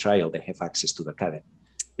have the trial, they have access to the Academy,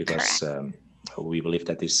 because we believe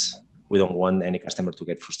that we don't want any customer to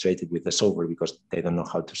get frustrated with the software because they don't know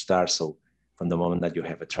how to start. So from the moment that you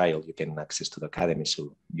have a trial, you can access to the Academy,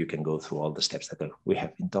 so you can go through all the steps that we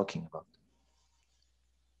have been talking about.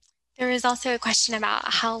 There is also a question about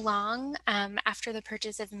how long after the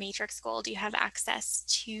purchase of Matrix Gold you have access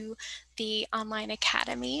to the online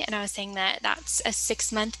academy. And I was saying that that's a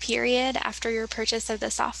 6-month period after your purchase of the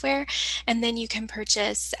software. And then you can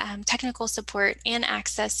purchase technical support and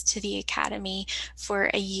access to the academy for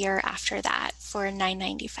a year after that for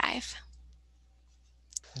 $9.95.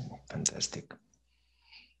 Fantastic.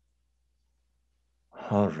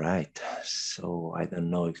 All right. So I don't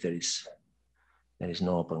know if there is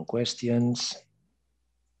no open questions.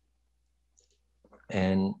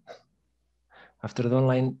 And after the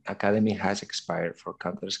online academy has expired for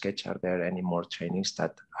CounterSketch, are there any more trainings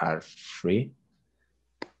that are free?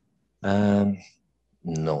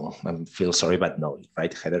 No, I feel sorry, but no,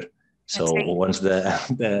 right, Heather? So right. Once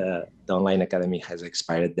the online academy has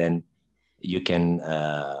expired, then you can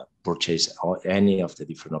purchase any of the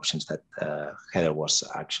different options that Heather was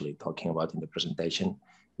actually talking about in the presentation.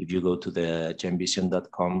 If you go to the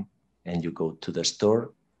gemvision.com and you go to the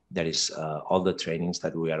store, there is all the trainings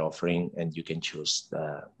that we are offering, and you can choose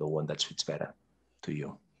the one that suits better to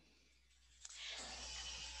you.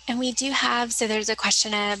 And we do have, so there's a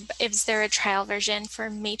question of, is there a trial version for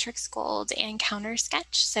Matrix Gold and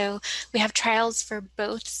CounterSketch? So we have trials for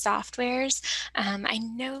both softwares. I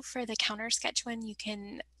know for the CounterSketch one, you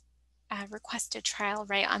can request a trial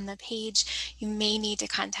right on the page. You may need to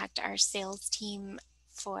contact our sales team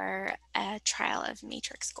for a trial of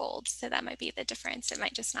Matrix Gold. So that might be the difference. It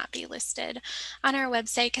might just not be listed on our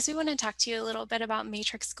website, because we want to talk to you a little bit about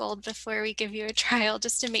Matrix Gold before we give you a trial,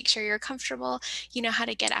 just to make sure you're comfortable, you know how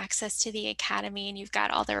to get access to the academy, and you've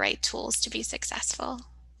got all the right tools to be successful.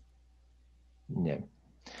 Yeah.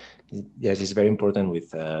 Yes, it's very important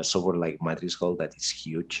with software like Matrix Gold that is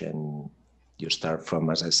huge, and you start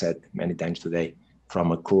from, as I said many times today,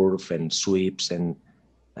 from a curve and sweeps, and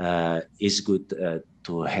it's good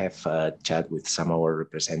to have a chat with some of our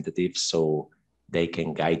representatives so they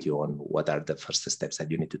can guide you on what are the first steps that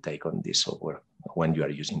you need to take on this software when you are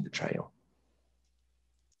using the trial.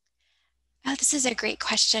 Oh, this is a great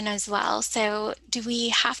question as well. So do we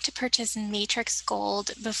have to purchase Matrix Gold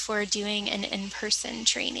before doing an in-person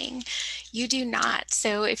training? You do not.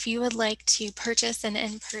 So if you would like to purchase an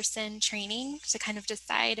in-person training to kind of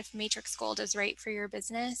decide if Matrix Gold is right for your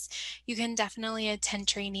business, you can definitely attend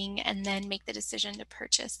training and then make the decision to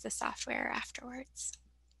purchase the software afterwards.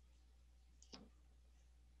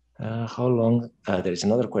 How long, there is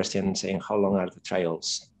another question saying, how long are the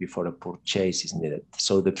trials before a purchase is needed?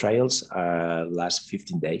 So the trials last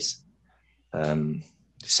 15 days.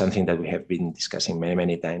 Something that we have been discussing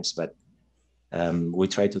many times, but we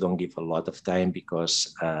try to don't give a lot of time,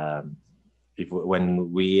 because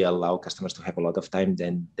when we allow customers to have a lot of time,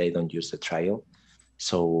 then they don't use the trial.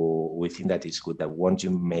 So we think that it's good that once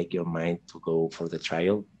you make your mind to go for the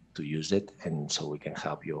trial, to use it, and so we can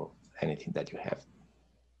help you anything that you have.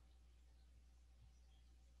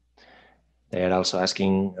 They are also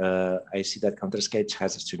asking, I see that CounterSketch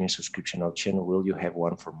has a streaming subscription option. Will you have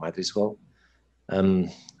one for Matrix Gold?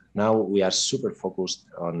 Now we are super focused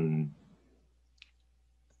on,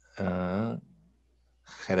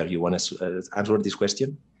 Heather, you want to answer this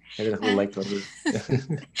question? Heather, who would like to answer?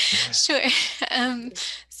 Sure.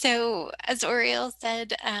 So as Oriel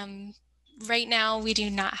said, right now we do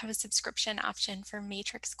not have a subscription option for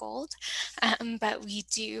Matrix Gold, but we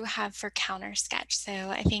do have for CounterSketch. So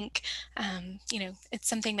I think, you know, it's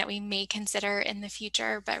something that we may consider in the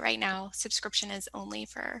future, but right now subscription is only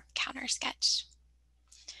for CounterSketch.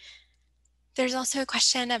 There's also a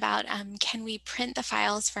question about, can we print the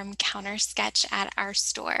files from CounterSketch at our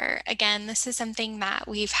store? Again, this is something that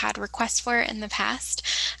we've had requests for in the past.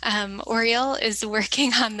 Oriel is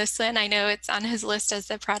working on this one. I know it's on his list as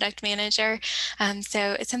the product manager.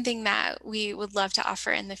 So it's something that we would love to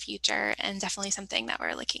offer in the future, and definitely something that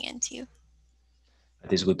we're looking into.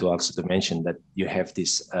 It is good to also to mention that you have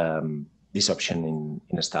this this option in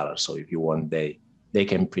Installer. So if you want, they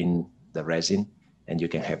can print the resin, and you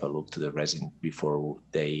can have a look to the resin before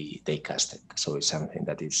they cast it. So it's something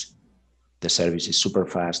that is, the service is super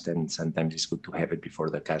fast, and sometimes it's good to have it before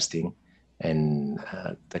the casting. And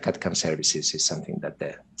the CAD/CAM services is something that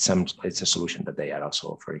it's a solution that they are also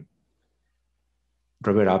offering.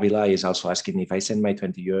 Robert Avila is also asking, if I send my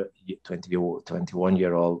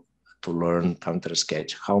 21-year-old to learn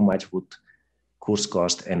CounterSketch, how much would course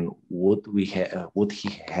cost, and would he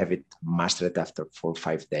have it mastered after 4 or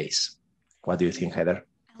 5 days? What do you think, Heather?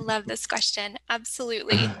 I Love this question.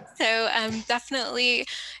 Absolutely. So definitely,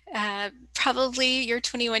 probably your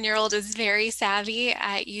 21-year-old is very savvy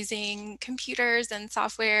at using computers and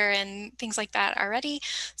software and things like that already.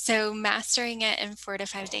 So mastering it in 4 to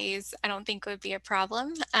 5 days, I don't think would be a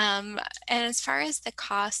problem. And as far as the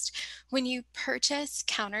cost, when you purchase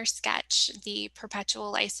CounterSketch, the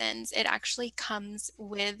perpetual license, it actually comes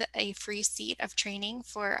with a free seat of training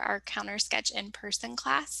for our CounterSketch in-person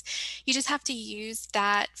class. You just have to use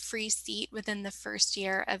that free seat within the first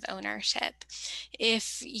year of ownership.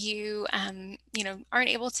 If you, aren't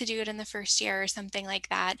able to do it in the first year or something like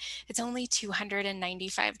that, it's only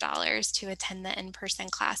 $295 to attend the in-person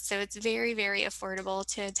class. So it's very, very affordable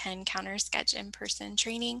to attend CounterSketch in-person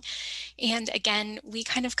training. And again, we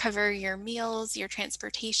kind of cover your meals, your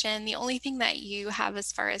transportation. The only thing that you have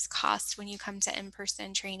as far as cost when you come to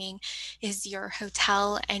in-person training is your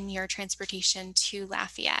hotel and your transportation to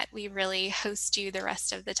Lafayette. We really host you the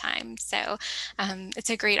rest of the time. So it's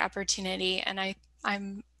a great opportunity. And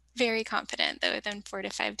I'm very confident that within 4 to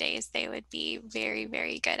 5 days, they would be very,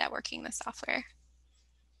 very good at working the software.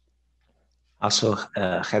 Also,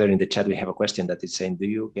 Heather, in the chat, we have a question that is saying, do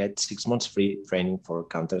you get 6 months free training for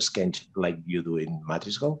CounterSketch like you do in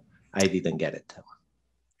MatrixGo? I didn't get it.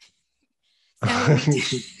 So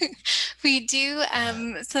we do,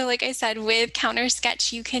 so like I said, with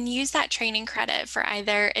CounterSketch, you can use that training credit for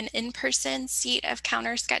either an in-person seat of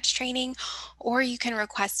CounterSketch training, or you can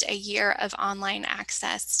request a year of online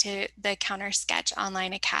access to the CounterSketch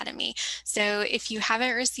Online Academy. So if you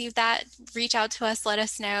haven't received that, reach out to us, let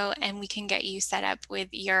us know, and we can get you set up with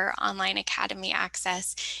your online academy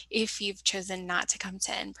access if you've chosen not to come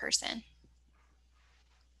to in-person.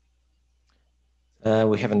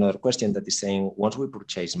 We have another question that is saying, once we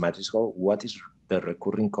purchase MatrixGo, what is the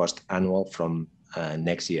recurring cost annual from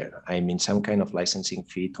next year? I mean, some kind of licensing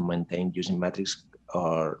fee to maintain using Matrix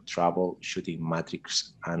or troubleshooting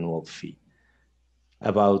Matrix annual fee.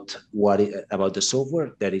 About the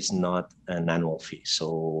software, there is not an annual fee.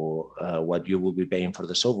 So what you will be paying for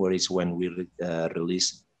the software is when we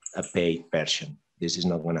release a paid version. This is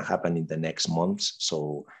not going to happen in the next months.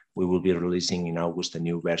 So we will be releasing in August a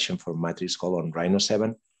new version for MatrixGo on Rhino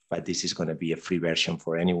 7, but this is going to be a free version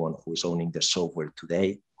for anyone who is owning the software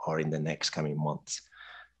today or in the next coming months.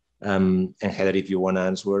 And Heather, if you want to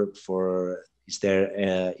answer for, is there,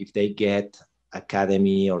 if they get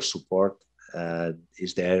academy or support,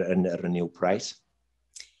 is there a renewed price?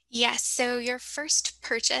 Yes, so your first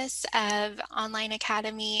purchase of Online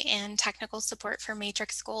Academy and technical support for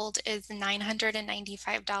Matrix Gold is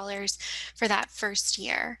 $995 for that first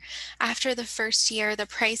year. After the first year, the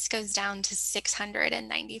price goes down to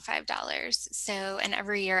 $695. So, and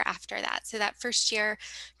every year after that. So that first year,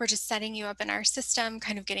 we're just setting you up in our system,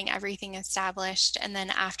 kind of getting everything established. And then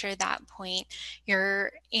after that point,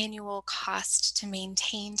 your annual cost to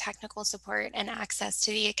maintain technical support and access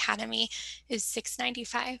to the Academy is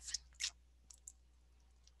 $695.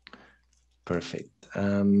 Perfect.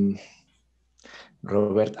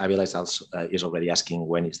 Robert Avila is also is already asking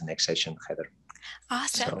when is the next session, Heather.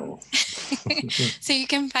 Awesome. So you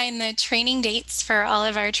can find the training dates for all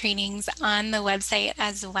of our trainings on the website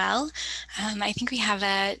as well. I think we have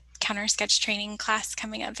a CounterSketch training class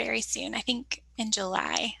coming up very soon, I think in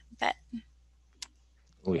July. But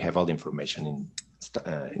we have all the information in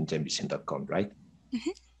gemvision.com, right? Mm-hmm.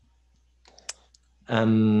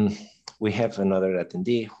 We have another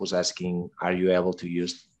attendee who's asking, are you able to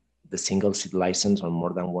use the single seat license on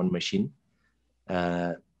more than one machine?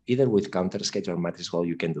 Either with CounterSketch or MatrixGo,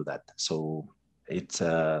 you can do that. So it's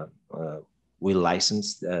we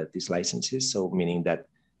license these licenses, so meaning that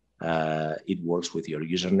it works with your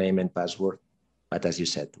username and password. But as you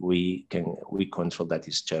said, we control that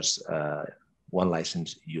it's just one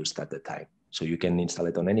license used at the time. So you can install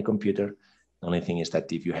it on any computer. The only thing is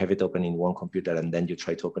that if you have it open in one computer and then you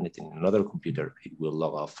try to open it in another computer, it will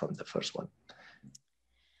log off from the first one.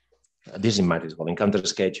 This in MatrixGo. In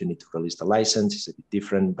CounterSketch, you need to release the license. It's a bit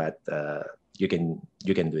different, but you can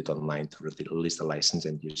do it online to release the license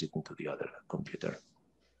and use it into the other computer.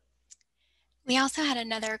 We also had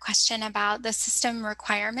another question about the system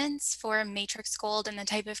requirements for Matrix Gold and the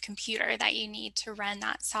type of computer that you need to run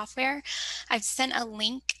that software. I've sent a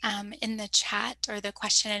link in the chat or the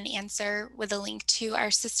question and answer with a link to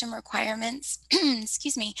our system requirements,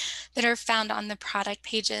 excuse me, that are found on the product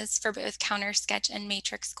pages for both CounterSketch and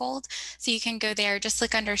Matrix Gold. So you can go there, just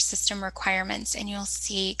look under system requirements, and you'll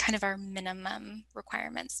see kind of our minimum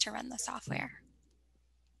requirements to run the software.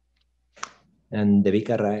 And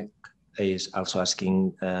Devika is also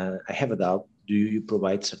asking, I have a doubt, do you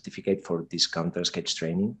provide certificate for this CounterSketch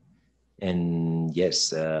training? And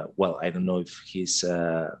yes, well, I don't know if he's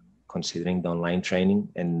considering the online training.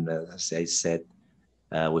 And as I said,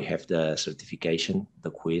 we have the certification,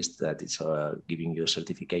 the quiz that is giving you a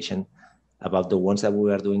certification. About the ones that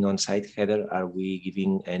we are doing on site, Heather, are we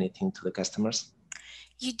giving anything to the customers?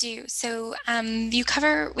 You do. So we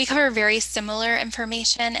cover very similar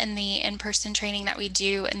information in the in-person training that we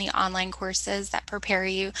do in the online courses that prepare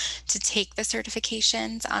you to take the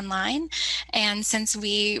certifications online. And since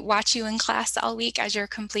we watch you in class all week as you're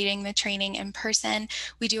completing the training in person,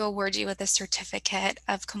 we do award you with a certificate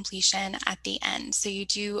of completion at the end. So you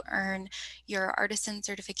do earn your artisan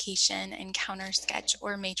certification in Counter Sketch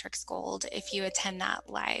or Matrix Gold if you attend that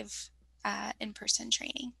live in-person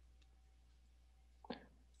training.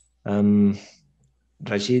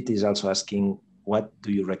 Rajit is also asking, what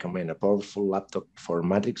do you recommend, a powerful laptop for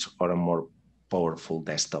Matrix or a more powerful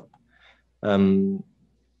desktop?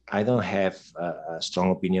 I don't have a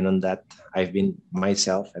strong opinion on that. I've been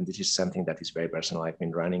myself, and this is something that is very personal, I've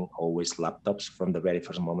been running always laptops from the very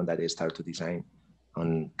first moment that I started to design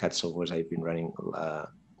on CAD software. I've been running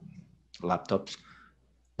laptops.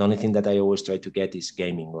 The only thing that I always try to get is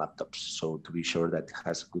gaming laptops. So to be sure that it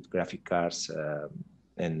has good graphic cards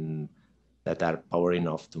and that are power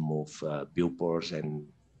enough to move viewports and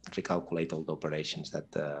recalculate all the operations that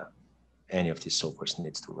any of these softwares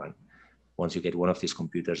needs to run. Once you get one of these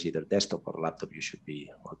computers, either desktop or laptop, you should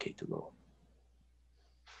be okay to go.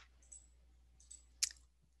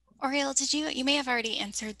 Oriel, you may have already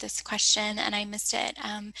answered this question and I missed it.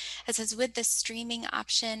 It says, with the streaming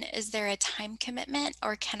option, is there a time commitment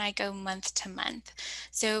or can I go month to month?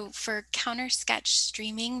 So for Counter Sketch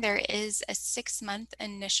streaming, there is a 6-month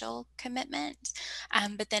initial commitment,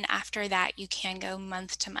 but then after that, you can go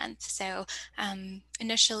month to month. So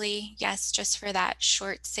initially, yes, just for that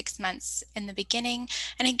short 6 months in the beginning.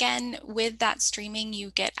 And again, with that streaming,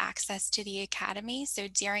 you get access to the Academy. So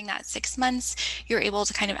during that 6 months, you're able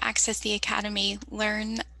to kind of access the Academy,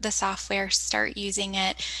 learn the software, start using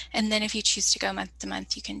it, and then if you choose to go month to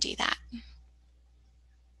month, you can do that.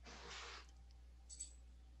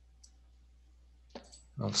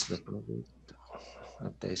 Also the product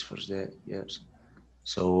updates for the years.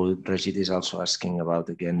 So Rajit is also asking about,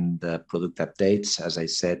 again, the product updates. As I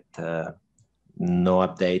said, no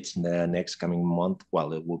updates in the next coming month.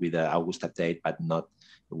 Well, it will be the August update, but it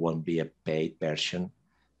won't be a paid version.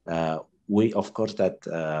 We, of course, that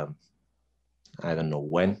I don't know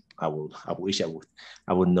when. I wish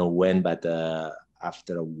I would know when, but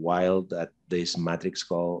after a while that this Matrix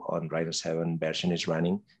call on Rhino 7 version is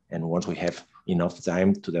running, and once we have enough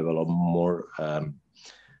time to develop more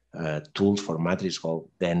tools for Matrix call,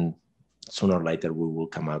 then sooner or later we will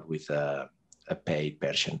come out with a paid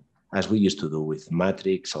version, as we used to do with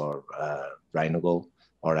Matrix or Rhino Gold,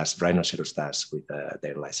 or as Rhinoceros does with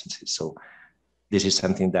their licenses. So this is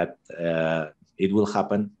something that it will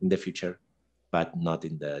happen in the future, but not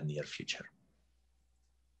in the near future.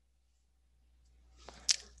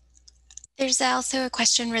 There's also a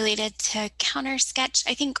question related to Counter Sketch.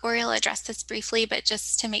 I think Oriel addressed this briefly, but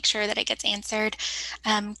just to make sure that it gets answered,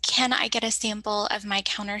 can I get a sample of my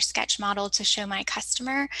Counter Sketch model to show my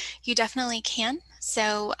customer? You definitely can.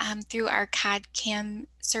 So through our CAD CAM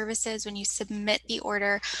services, when you submit the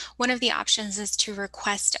order, one of the options is to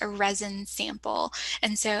request a resin sample.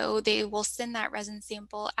 And so they will send that resin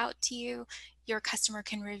sample out to you. Your customer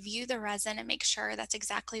can review the resin and make sure that's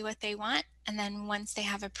exactly what they want. And then once they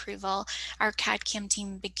have approval, our CAD CAM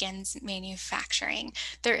team begins manufacturing.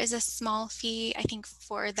 There is a small fee, I think,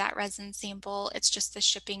 for that resin sample. It's just the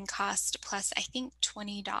shipping cost plus, I think,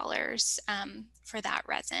 $20 for that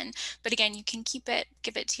resin. But again, you can keep it,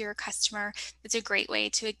 give it to your customer. It's a great way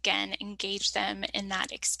to, again, engage them in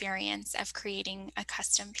that experience of creating a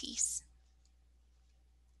custom piece.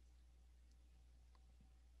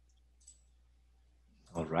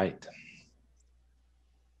 All right.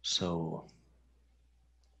 So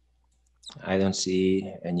I don't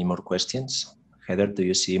see any more questions. Heather, do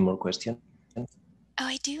you see more questions? Oh,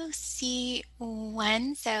 I do see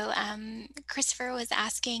one. So Christopher was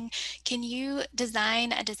asking, can you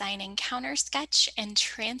design a design in Counter Sketch and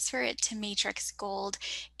transfer it to Matrix Gold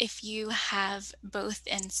if you have both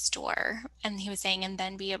in store? And he was saying, and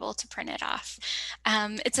then be able to print it off.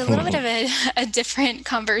 It's a little bit of a different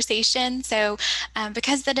conversation. So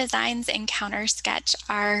because the designs in Counter Sketch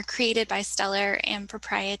are created by Stellar and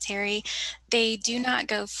proprietary, they do not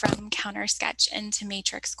go from Counter Sketch into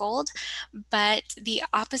Matrix Gold, but the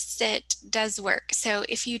opposite does work. So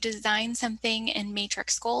if you design something in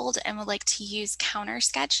Matrix Gold and would like to use Counter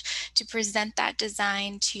Sketch to present that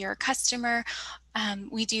design to your customer,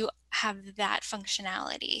 we do have that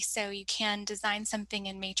functionality. So you can design something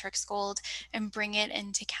in Matrix Gold and bring it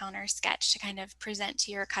into CounterSketch to kind of present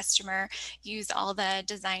to your customer, use all the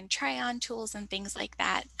design try-on tools and things like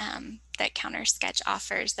that that CounterSketch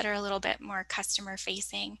offers that are a little bit more customer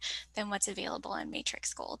facing than what's available in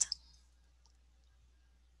Matrix Gold.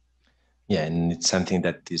 Yeah, and it's something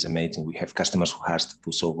that is amazing. We have customers who has to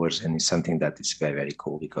do softwares, and it's something that is very, very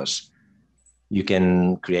cool because you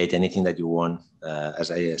can create anything that you want. As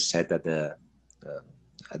I said at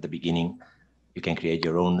the beginning, you can create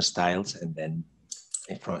your own styles, and then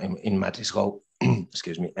in Matrix Gold,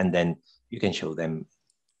 excuse me, and then you can show them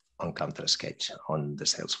on CounterSketch on the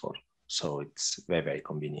Salesforce. So it's very, very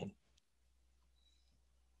convenient.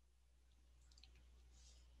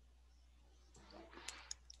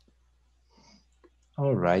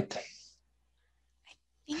 All right.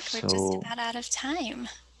 I think we're just about out of time.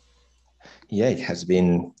 Yeah, it has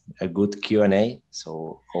been a good Q&A.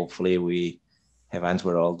 So hopefully we have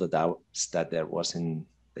answered all the doubts that there was in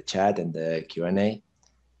the chat and the Q&A.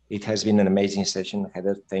 It has been an amazing session.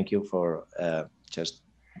 Heather, thank you for just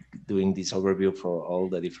doing this overview for all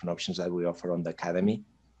the different options that we offer on the Academy.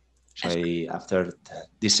 So after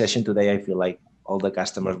this session today, I feel like all the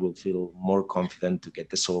customers will feel more confident to get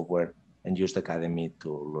the software and use the Academy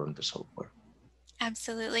to learn the software.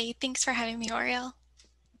 Absolutely. Thanks for having me, Oriel.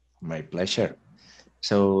 My pleasure.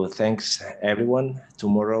 So thanks everyone.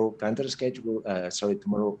 Tomorrow CounterSketch will,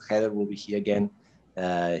 tomorrow Heather will be here again.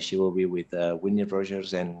 She will be with Whitney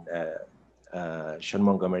Rogers and Sean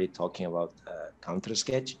Montgomery talking about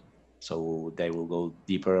CounterSketch. So they will go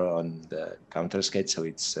deeper on the CounterSketch. So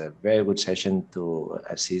it's a very good session to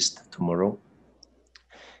assist tomorrow.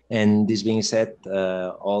 And this being said,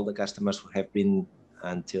 all the customers who have been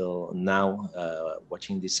until now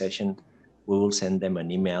watching this session, we will send them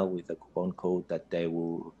an email with a coupon code that they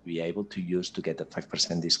will be able to use to get a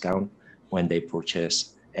 5% discount when they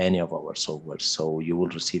purchase any of our software. So you will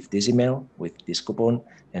receive this email with this coupon,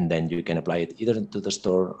 and then you can apply it either into the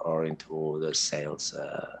store or into the sales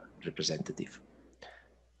representative.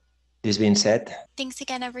 This being said, thanks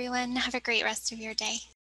again, everyone. Have a great rest of your day.